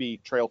might be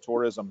trail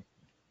tourism?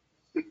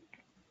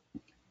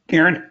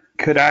 Karen,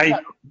 could I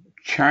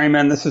chime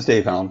in? This is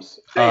Dave Helms.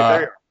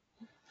 Hey,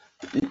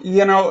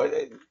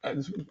 I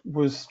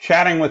was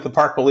chatting with the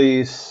Park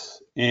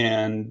Police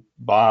and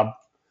Bob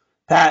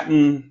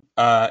Patton,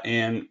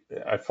 and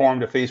I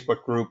formed a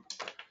Facebook group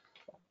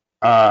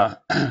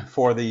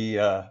for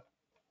the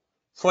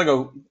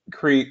Sligo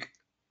Creek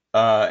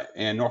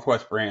and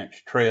Northwest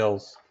Branch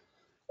trails.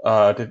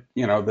 The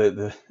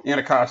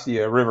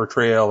Anacostia River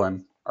Trail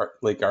and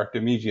Lake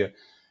Artemisia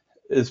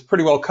is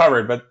pretty well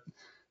covered, but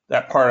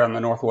that part on the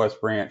Northwest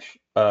Branch,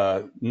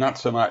 not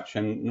so much.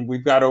 And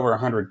we've got over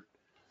 100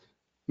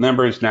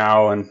 members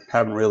now and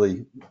haven't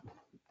really,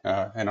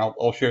 and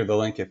I'll share the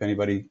link if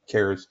anybody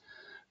cares.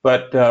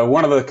 But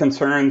one of the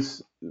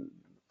concerns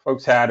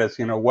folks had is,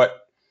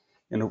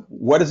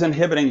 what is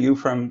inhibiting you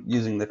from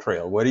using the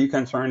trail? What are you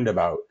concerned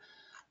about?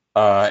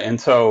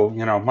 And so,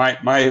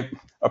 my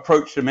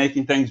approach to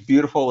making things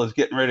beautiful is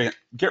get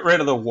rid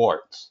of the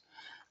warts.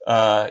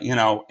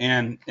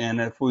 And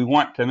if we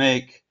want to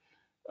make,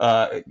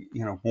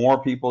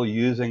 more people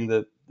using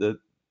the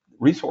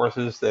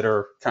resources that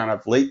are kind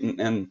of latent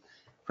in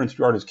Prince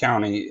George's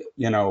County,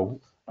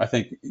 I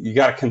think you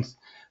got to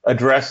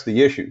address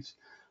the issues.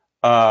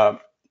 One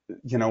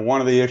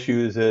of the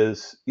issues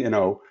is,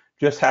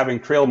 just having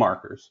trail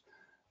markers.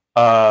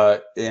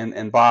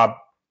 And Bob,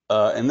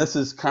 and this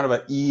is kind of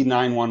an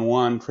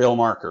E911 trail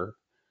marker,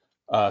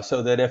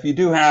 so that if you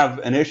do have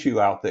an issue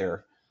out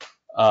there,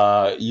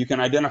 you can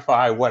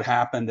identify what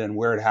happened and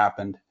where it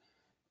happened,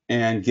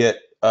 and get,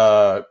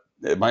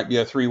 it might be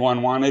a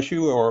 311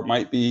 issue, or it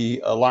might be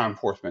a law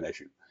enforcement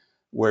issue,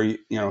 where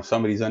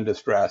somebody's in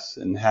distress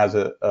and has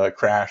a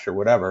crash or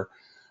whatever.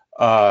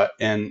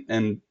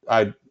 And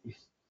I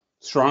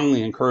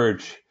strongly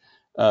encourage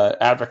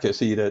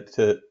advocacy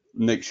to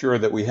make sure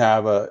that we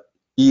have a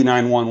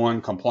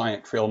E911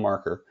 compliant trail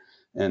marker.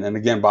 And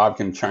again, Bob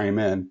can chime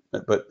in,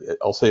 but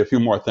I'll say a few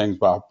more things,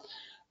 Bob.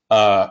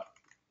 And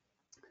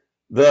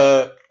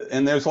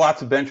there's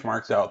lots of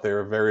benchmarks out there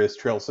of various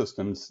trail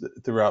systems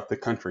throughout the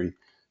country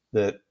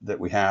that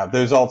we have.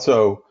 There's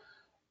also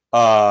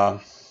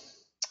the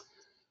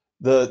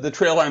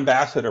Trail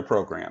Ambassador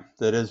program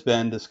that has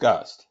been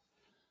discussed.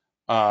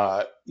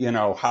 How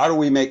do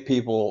we make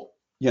people,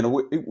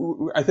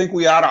 I think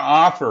we ought to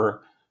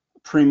offer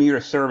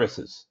premier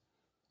services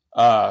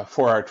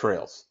for our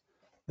trails.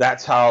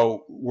 That's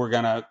how we're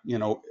gonna,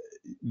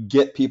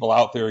 get people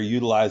out there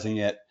utilizing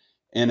it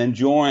and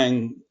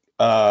enjoying,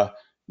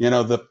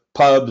 the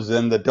pubs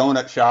and the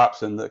donut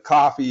shops and the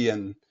coffee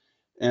and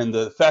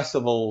the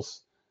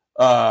festivals.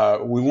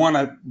 We want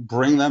to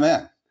bring them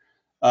in,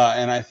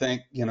 and I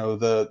think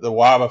the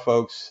WABA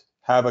folks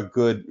have a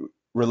good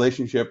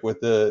relationship with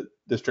the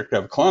District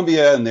of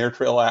Columbia and their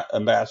Trail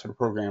Ambassador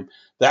program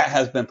that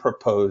has been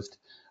proposed.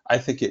 I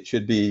think it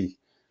should be,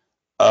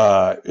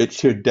 it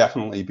should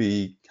definitely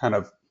be kind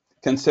of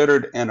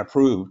considered and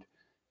approved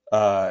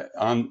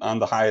on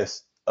the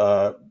highest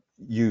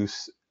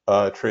use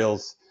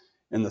trails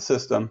in the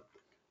system.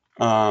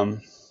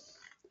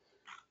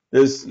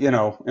 There's,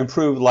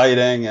 improved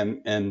lighting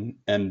and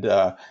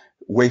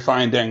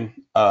wayfinding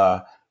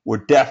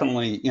would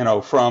definitely,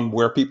 from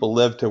where people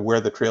live to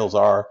where the trails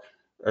are.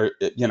 Or,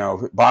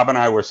 Bob and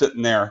I were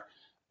sitting there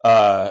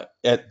at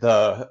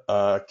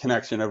the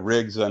connection of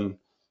Riggs and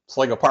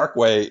Sligo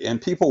Parkway,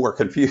 and people were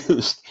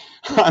confused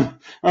on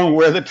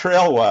where the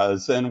trail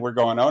was, and we're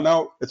going, oh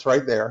no, it's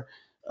right there.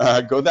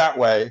 Go that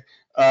way.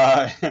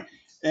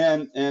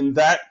 And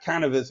that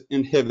kind of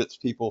inhibits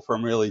people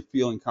from really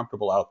feeling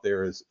comfortable out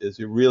there, is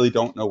you really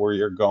don't know where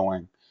you're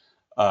going.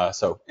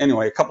 So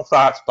anyway, a couple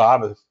thoughts,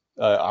 Bob.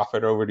 Offer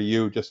it over to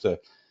you just to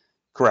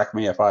correct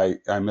me if I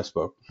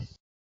misspoke.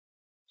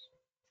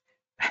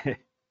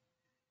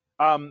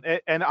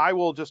 And I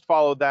will just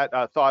follow that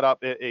thought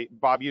up.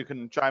 Bob, you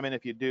can chime in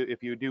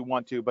if you do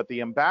want to. But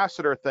the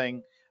ambassador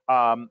thing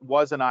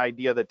was an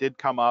idea that did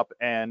come up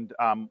and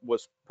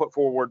was put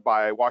forward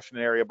by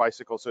Washington Area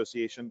Bicycle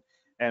Association,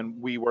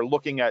 and we were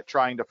looking at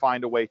trying to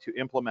find a way to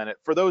implement it.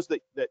 For those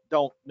that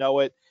don't know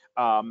it,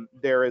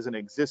 there is an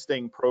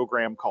existing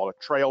program called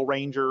a Trail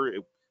Ranger.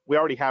 We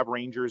already have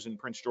rangers in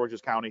Prince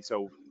George's County,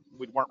 so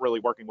we weren't really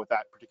working with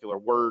that particular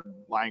word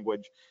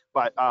language.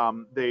 But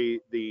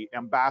the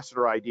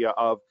ambassador idea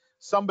of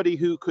somebody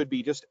who could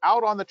be just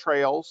out on the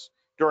trails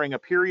during a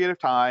period of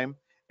time,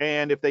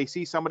 and if they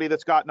see somebody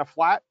that's gotten a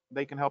flat,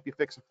 they can help you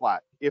fix a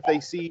flat. If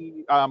they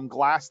see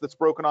glass that's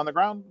broken on the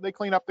ground, they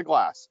clean up the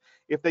glass.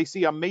 If they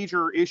see a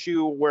major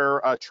issue where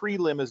a tree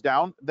limb is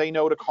down, they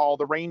know to call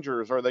the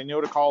rangers, or they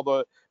know to call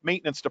the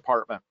maintenance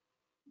department.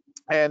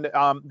 And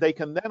they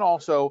can then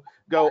also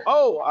go,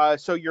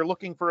 so you're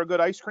looking for a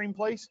good ice cream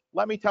place?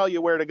 Let me tell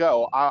you where to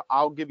go.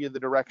 I'll give you the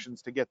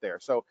directions to get there.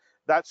 So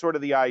that's sort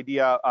of the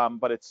idea,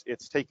 but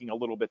it's taking a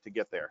little bit to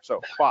get there.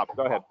 So Bob,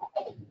 go ahead.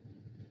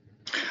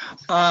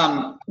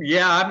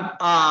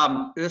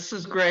 This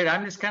is great.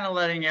 I'm just kind of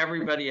letting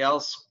everybody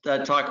else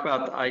talk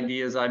about the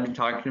ideas I've been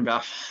talking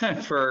about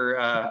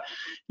for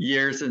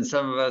years, and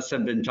some of us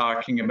have been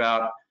talking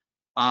about.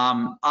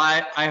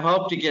 I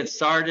hope to get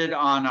started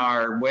on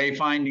our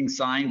wayfinding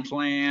sign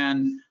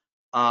plan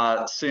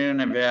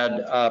soon. I've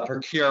had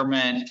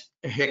procurement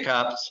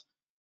hiccups,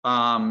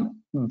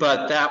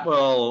 but that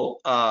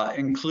will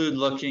include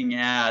looking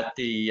at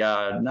the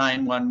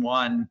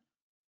 911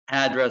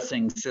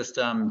 addressing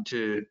system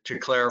to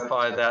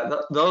clarify that.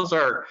 Those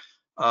are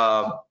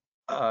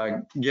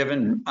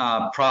given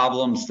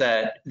problems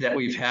that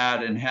we've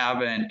had and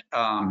haven't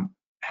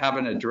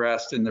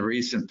addressed in the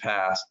recent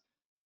past.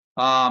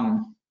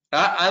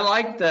 I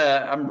like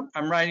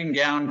I'm writing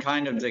down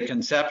kind of the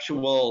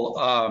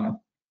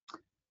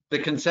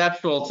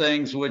conceptual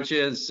things, which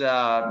is,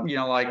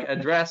 like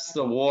address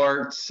the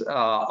warts,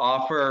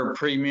 offer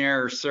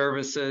premier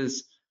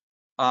services.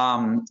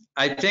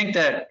 I think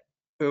that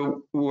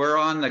we're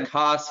on the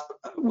cusp.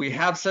 We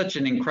have such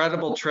an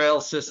incredible trail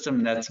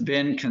system that's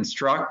been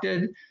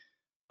constructed,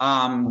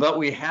 but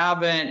we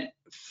haven't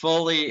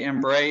fully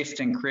embraced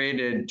and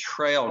created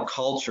trail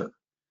culture.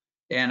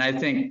 And I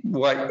think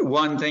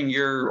one thing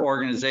your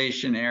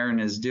organization, Aaron,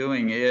 is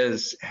doing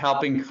is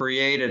helping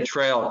create a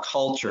trail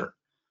culture.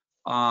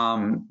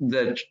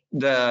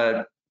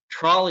 The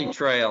trolley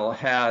trail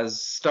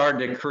has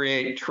started to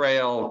create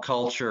trail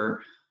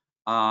culture.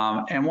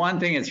 And one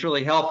thing that's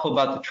really helpful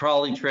about the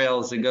trolley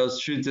trail is it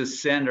goes through the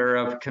center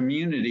of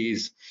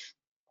communities.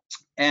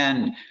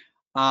 And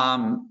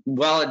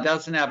while it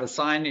doesn't have a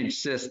signage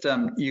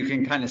system, you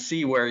can kind of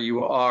see where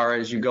you are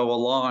as you go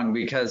along,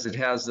 because it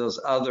has those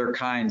other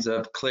kinds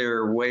of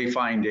clear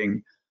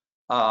wayfinding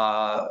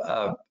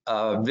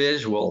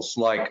visuals,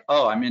 like,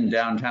 oh, I'm in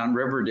downtown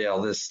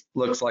Riverdale. This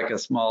looks like a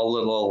small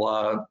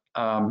little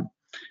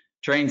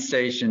train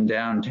station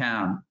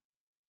downtown.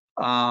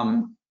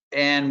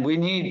 And we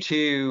need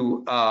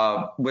to,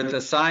 with the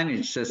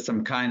signage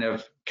system, kind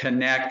of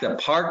connect the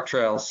park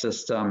trail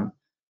system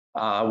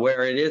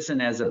where it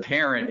isn't as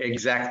apparent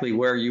exactly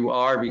where you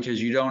are,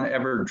 because you don't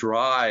ever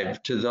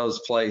drive to those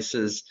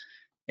places,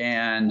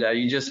 and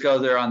you just go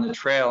there on the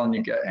trail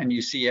and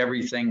you see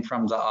everything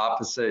from the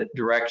opposite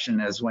direction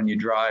as when you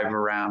drive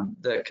around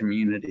the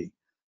community.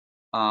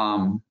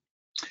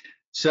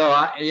 So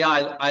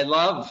I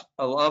love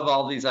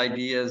all these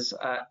ideas.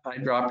 I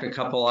dropped a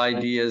couple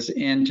ideas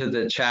into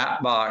the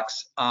chat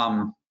box.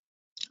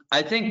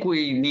 I think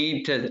we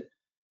need to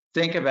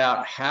think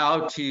about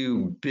how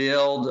to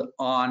build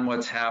on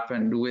what's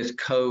happened with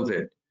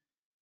COVID,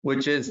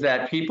 which is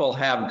that people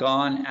have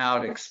gone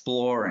out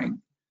exploring.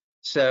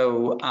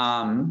 So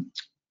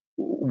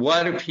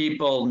what do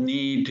people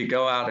need to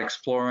go out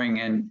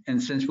exploring?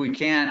 And since we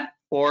can't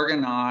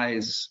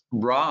organize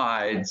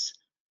rides,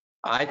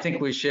 I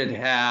think we should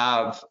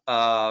have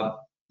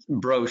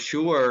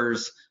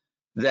brochures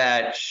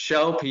that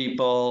show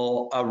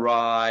people a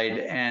ride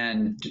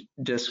and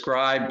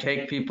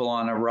take people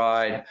on a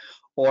ride,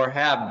 or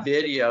have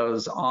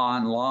videos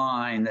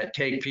online that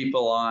take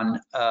people on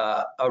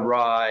a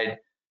ride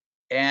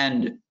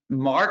and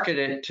market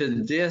it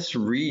to this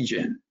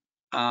region.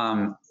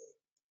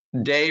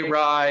 day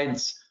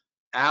rides,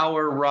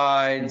 hour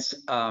rides,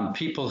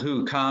 people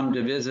who come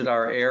to visit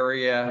our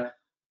area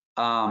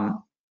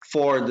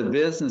for the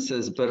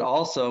businesses, but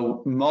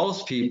also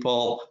most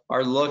people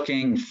are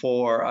looking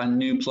for a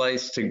new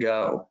place to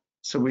go.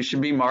 So we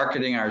should be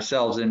marketing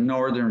ourselves in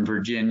Northern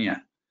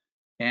Virginia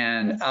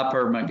and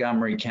Upper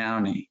Montgomery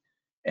County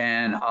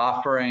and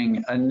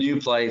offering a new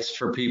place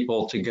for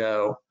people to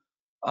go.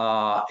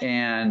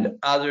 And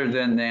other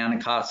than the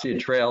Anacostia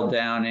Trail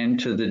down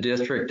into the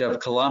District of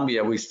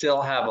Columbia, we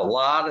still have a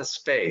lot of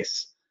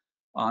space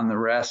on the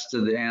rest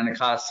of the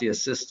Anacostia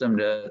system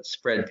to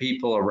spread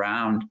people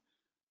around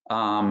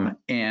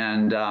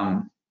and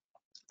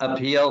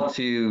appeal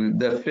to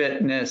the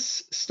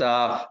fitness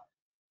stuff.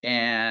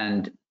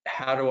 And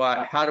how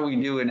do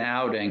we do an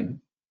outing?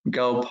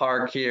 Go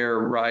park here,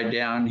 ride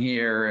down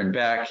here and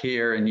back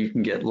here, and you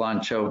can get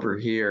lunch over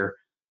here.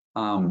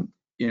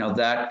 You know,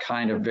 that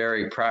kind of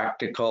very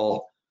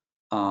practical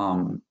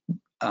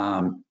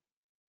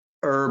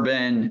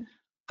urban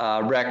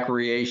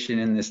recreation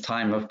in this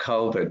time of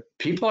COVID.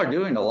 People are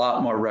doing a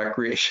lot more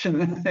recreation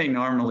than they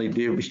normally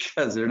do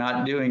because they're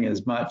not doing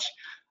as much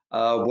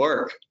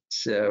work.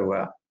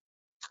 So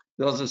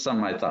those are some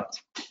of my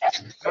thoughts.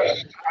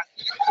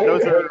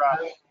 Those are.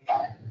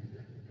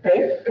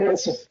 Hey,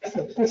 this is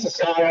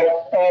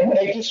Kyle.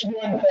 Hey, just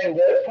one thing.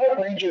 The park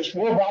rangers,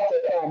 we're about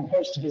to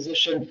post a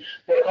position,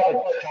 we're calling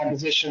part-time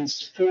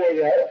positions for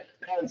the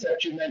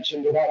concept you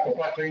mentioned about the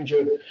park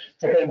ranger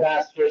for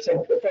ambassador,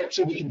 so folks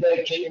who we can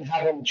dedicate and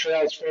have on the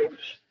trails for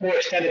more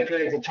extended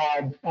periods of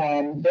time.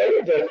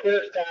 The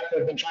career staff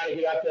have been trying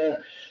to get out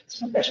there,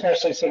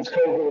 especially since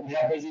COVID and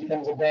how busy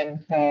things have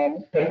been.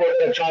 But we're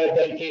going to try to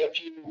dedicate a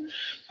few,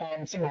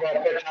 some of our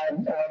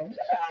part-time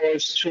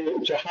hours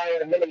to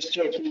hire at least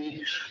 2 or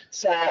 3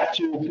 staff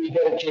to be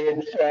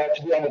dedicated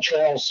to be on the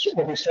trails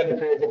with extended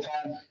periods of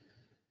time.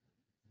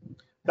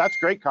 That's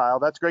great, Kyle.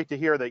 That's great to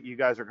hear that you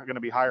guys are going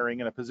to be hiring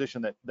in a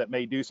position that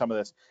may do some of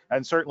this.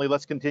 And certainly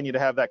let's continue to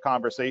have that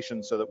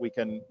conversation so that we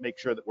can make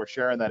sure that we're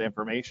sharing that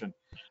information.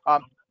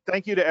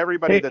 Thank you to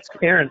everybody that's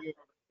Aaron.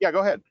 Yeah, go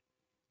ahead.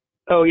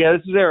 Oh yeah,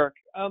 this is Eric.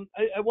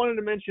 I wanted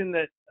to mention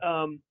that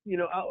you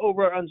know,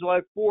 over on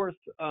July 4th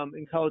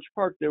in College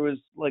Park there was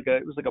like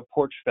a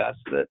porch fest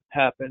that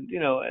happened,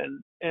 you know,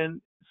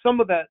 and some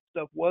of that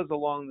stuff was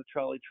along the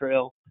trolley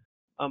trail.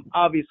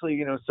 Obviously,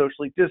 you know,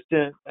 socially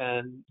distant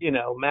and, you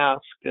know,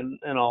 masked and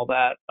all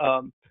that.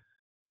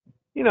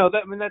 You know,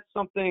 that, I mean, that's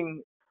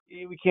something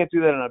we can't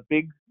do that on a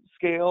big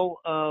scale,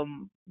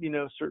 you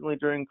know, certainly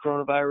during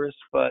coronavirus,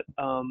 but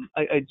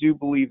I do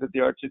believe that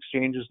the Arts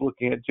Exchange is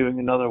looking at doing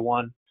another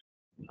one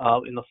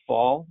in the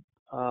fall.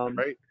 Right.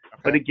 Okay.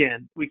 But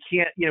again, we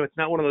can't, you know, it's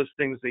not one of those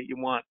things that you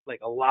want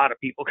like a lot of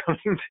people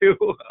coming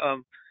to.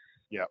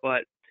 Yeah.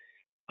 But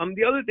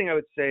the other thing I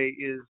would say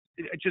is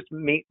just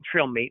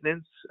trail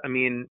maintenance. I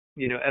mean,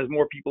 you know, as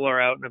more people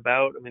are out and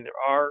about, I mean, there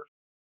are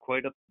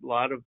quite a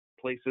lot of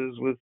places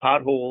with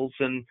potholes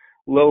and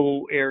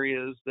low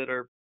areas that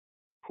are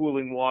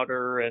pooling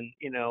water and,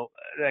 you know,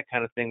 that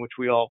kind of thing, which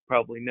we all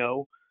probably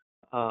know.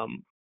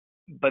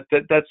 But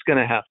that's going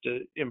to have to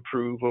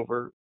improve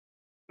over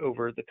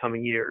the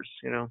coming years,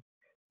 you know?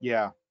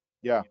 Yeah.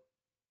 Yeah.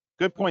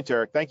 Good points,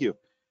 Eric. Thank you.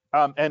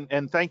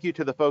 And thank you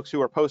to the folks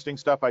who are posting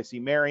stuff. I see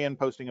Marion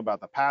posting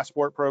about the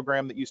passport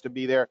program that used to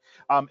be there.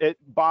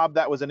 Bob,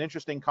 that was an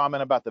interesting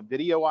comment about the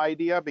video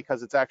idea,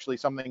 because it's actually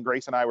something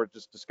Grace and I were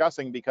just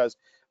discussing, because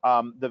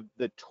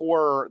the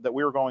tour that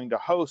we were going to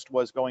host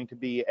was going to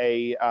be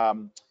a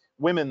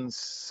women's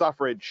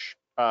suffrage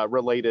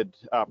related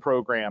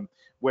program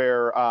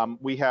where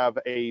we have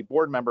a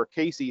board member,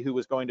 Casey, who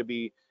was going to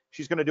be,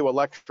 she's going to do a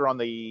lecture on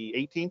the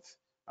 18th.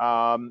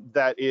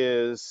 That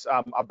is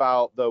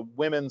about the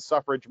women's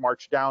suffrage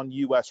march down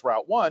US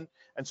Route 1.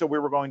 And so we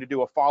were going to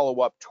do a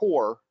follow-up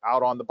tour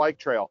out on the bike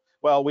trail.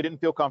 Well, we didn't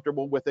feel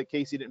comfortable with it.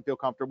 Casey didn't feel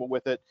comfortable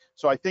with it.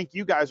 So I think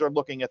you guys are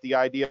looking at the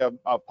idea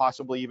of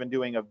possibly even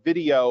doing a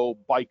video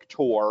bike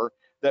tour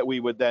that we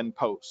would then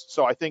post.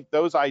 So I think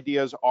those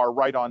ideas are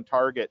right on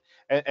target.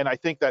 And I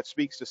think that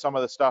speaks to some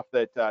of the stuff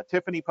that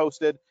Tiffany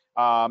posted,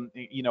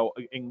 you know,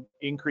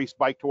 increased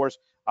bike tours.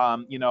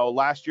 You know,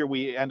 last year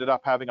we ended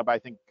up having about, I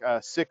think,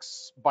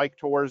 6 bike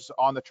tours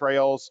on the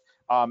trails.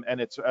 And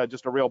it's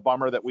just a real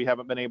bummer that we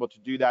haven't been able to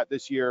do that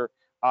this year.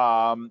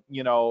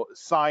 You know,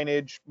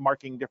 signage,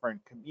 marking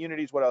different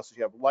communities. What else did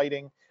you have?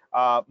 Lighting.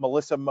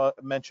 Melissa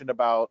mentioned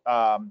about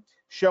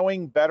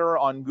showing better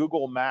on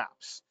Google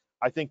Maps.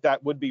 I think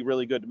that would be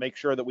really good to make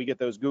sure that we get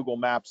those Google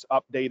Maps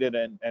updated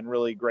and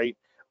really great.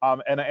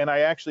 And I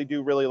actually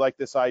do really like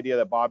this idea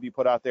that Bob, you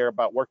put out there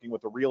about working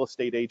with the real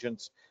estate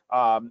agents.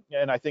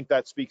 And I think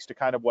that speaks to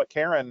kind of what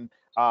Karen,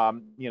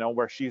 you know,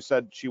 where she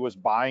said she was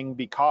buying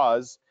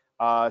because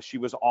she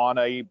was on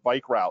a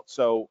bike route.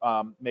 So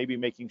maybe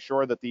making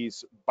sure that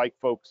these bike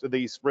folks,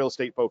 these real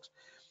estate folks,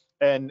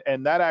 and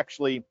that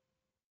actually,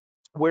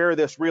 where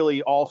this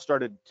really all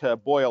started to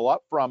boil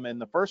up from in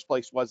the first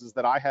place is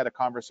that I had a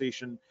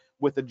conversation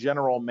with the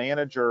general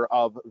manager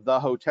of the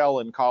hotel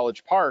in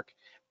College Park.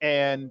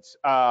 And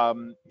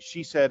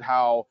she said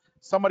how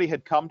somebody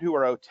had come to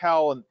her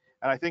hotel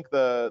and I think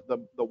the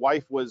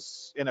wife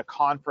was in a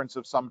conference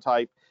of some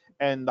type,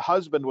 and the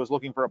husband was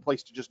looking for a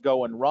place to just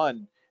go and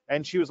run.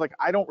 And she was like,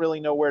 I don't really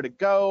know where to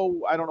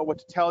go. I don't know what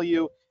to tell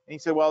you. And he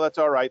said, well, that's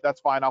all right.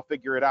 That's fine. I'll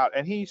figure it out.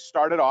 And he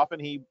started off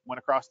and he went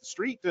across the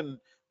street and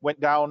went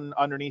down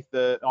underneath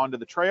onto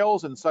the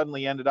trails and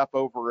suddenly ended up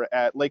over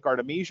at Lake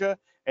Artemisia.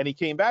 And he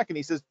came back and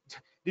he says,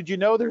 did you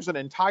know there's an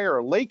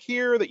entire lake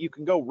here that you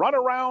can go run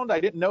around? I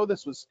didn't know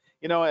this was,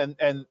 you know,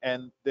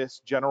 and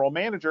this general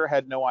manager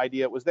had no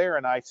idea it was there.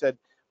 And I said,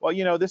 well,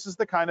 you know, this is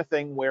the kind of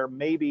thing where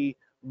maybe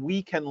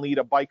we can lead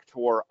a bike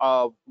tour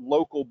of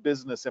local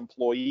business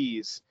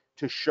employees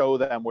to show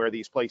them where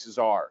these places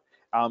are,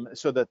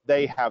 so that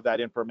they have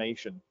that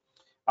information.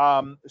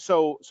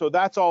 So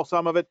that's all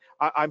some of it.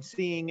 I'm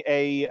seeing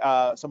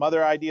some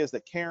other ideas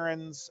that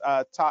Karen's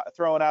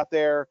throwing out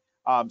there.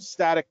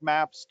 Static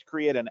maps to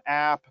create an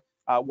app,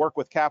 work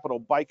with Capital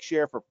Bike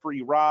Share for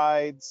free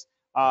rides,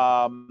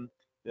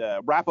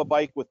 wrap a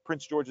bike with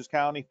Prince George's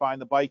County, find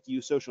the bike,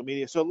 use social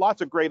media. So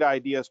lots of great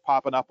ideas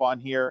popping up on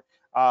here.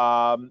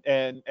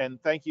 And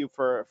thank you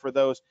for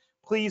those.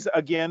 Please,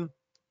 again,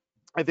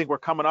 I think we're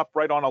coming up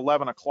right on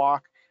 11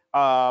 o'clock,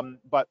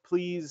 but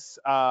please,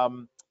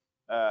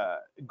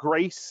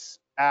 Grace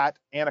at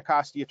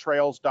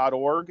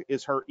anacostiatrails.org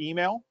is her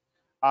email.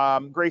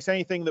 Grace,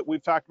 anything that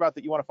we've talked about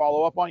that you want to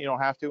follow up on? You don't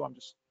have to. I'm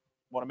just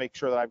want to make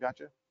sure that I've got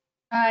you.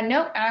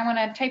 Nope, I want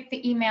to type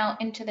the email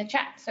into the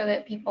chat so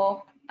that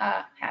people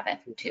have it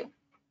too.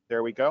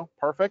 There we go.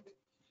 Perfect.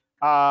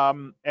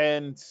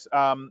 Please,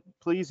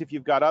 if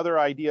you've got other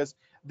ideas,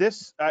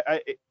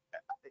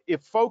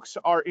 if folks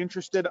are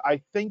interested,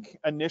 I think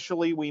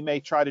initially we may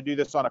try to do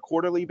this on a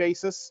quarterly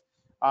basis.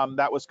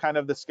 That was kind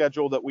of the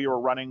schedule that we were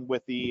running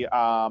with the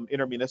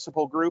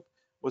intermunicipal group,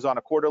 was on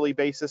a quarterly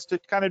basis to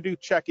kind of do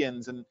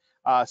check-ins and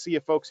see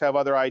if folks have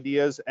other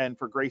ideas, and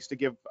for Grace to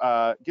get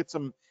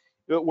some.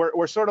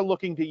 We're sort of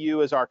looking to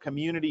you as our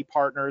community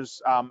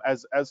partners,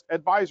 as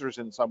advisors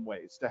in some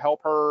ways, to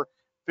help her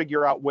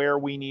figure out where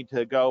we need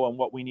to go and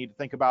what we need to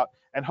think about.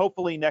 And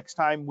hopefully next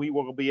time we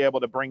will be able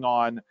to bring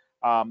on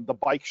the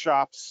bike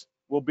shops.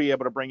 We'll be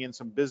able to bring in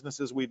some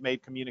businesses we've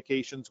made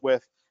communications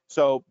with.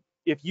 So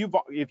if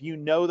you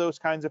know those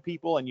kinds of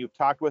people and you've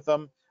talked with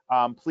them,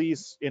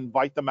 please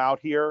invite them out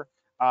here,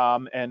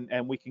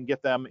 and we can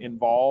get them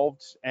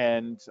involved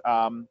and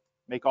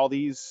make all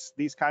these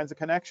kinds of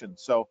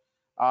connections. So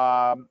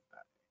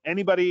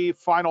anybody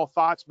final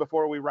thoughts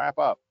before we wrap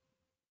up?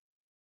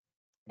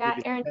 Yeah,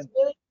 Aaron, just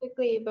really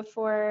quickly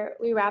before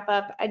we wrap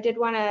up, I did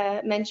want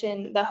to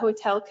mention the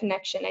hotel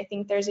connection. I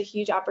think there's a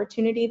huge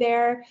opportunity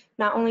there,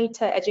 not only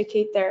to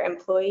educate their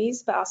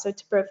employees, but also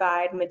to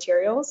provide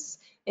materials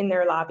in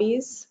their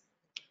lobbies.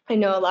 I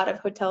know a lot of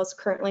hotels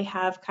currently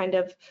have kind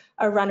of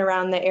a run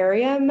around the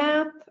area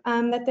map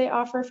that they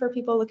offer for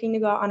people looking to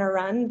go out on a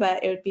run,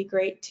 but it would be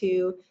great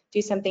to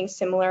do something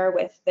similar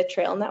with the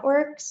trail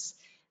networks.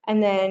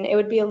 And then it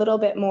would be a little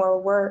bit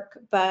more work,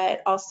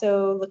 but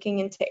also looking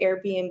into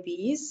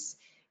Airbnbs.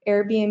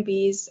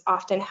 Airbnbs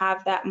often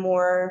have that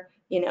more,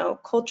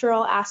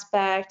 cultural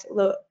aspect,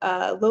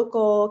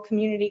 local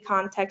community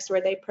context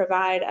where they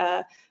provide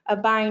a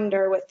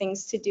binder with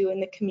things to do in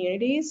the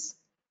communities.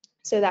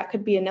 So that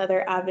could be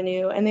another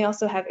avenue. And they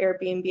also have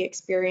Airbnb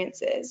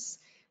experiences.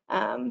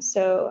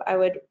 So I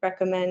would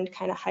recommend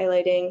kind of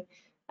highlighting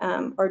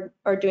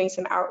or doing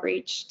some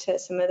outreach to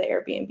some of the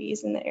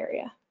Airbnbs in the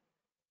area.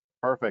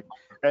 Perfect.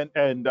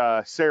 And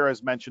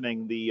Sarah's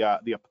mentioning the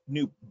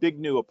big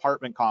new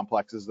apartment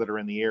complexes that are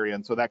in the area,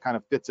 and so that kind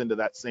of fits into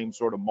that same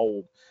sort of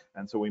mold.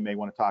 And so we may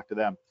want to talk to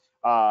them.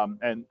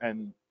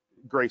 And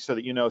Grace, so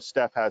that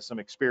Steph has some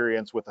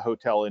experience with the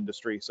hotel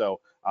industry, so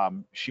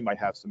she might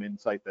have some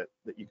insight that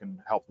you can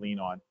help lean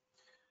on.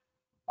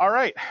 All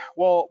right.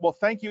 Well,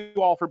 thank you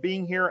all for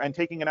being here and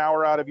taking an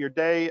hour out of your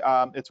day.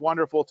 It's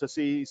wonderful to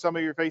see some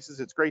of your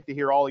faces. It's great to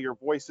hear all of your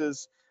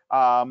voices.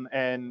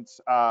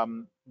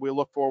 We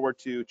look forward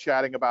to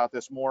chatting about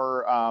this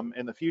more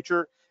in the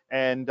future,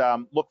 and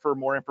look for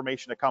more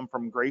information to come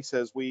from Grace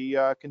as we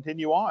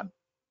continue on.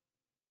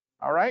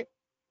 All right.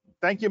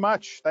 Thank you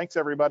much. Thanks,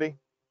 everybody.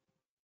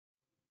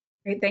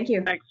 Great. Thank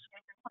you. Thanks.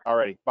 All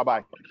righty.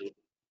 Bye-bye.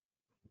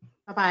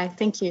 Bye-bye.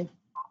 Thank you.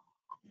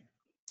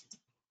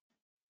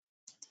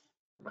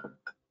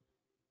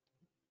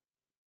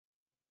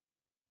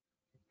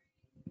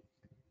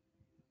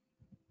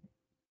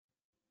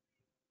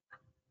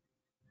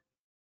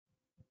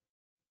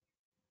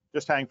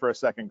 Just hang for a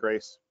second,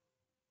 Grace.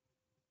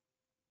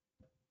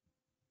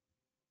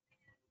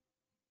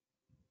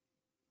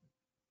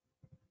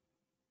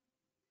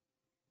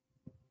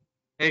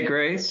 Hey,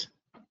 Grace.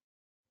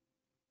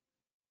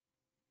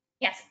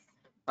 Yes.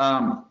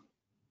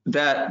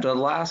 That the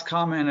last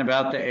comment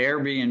about the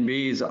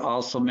Airbnbs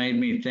also made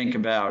me think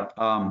about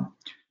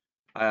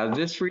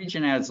this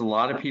region has a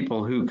lot of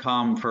people who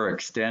come for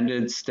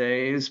extended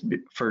stays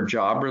for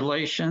job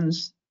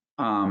relations.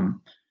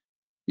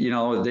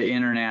 The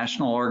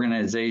international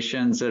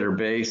organizations that are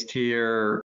based here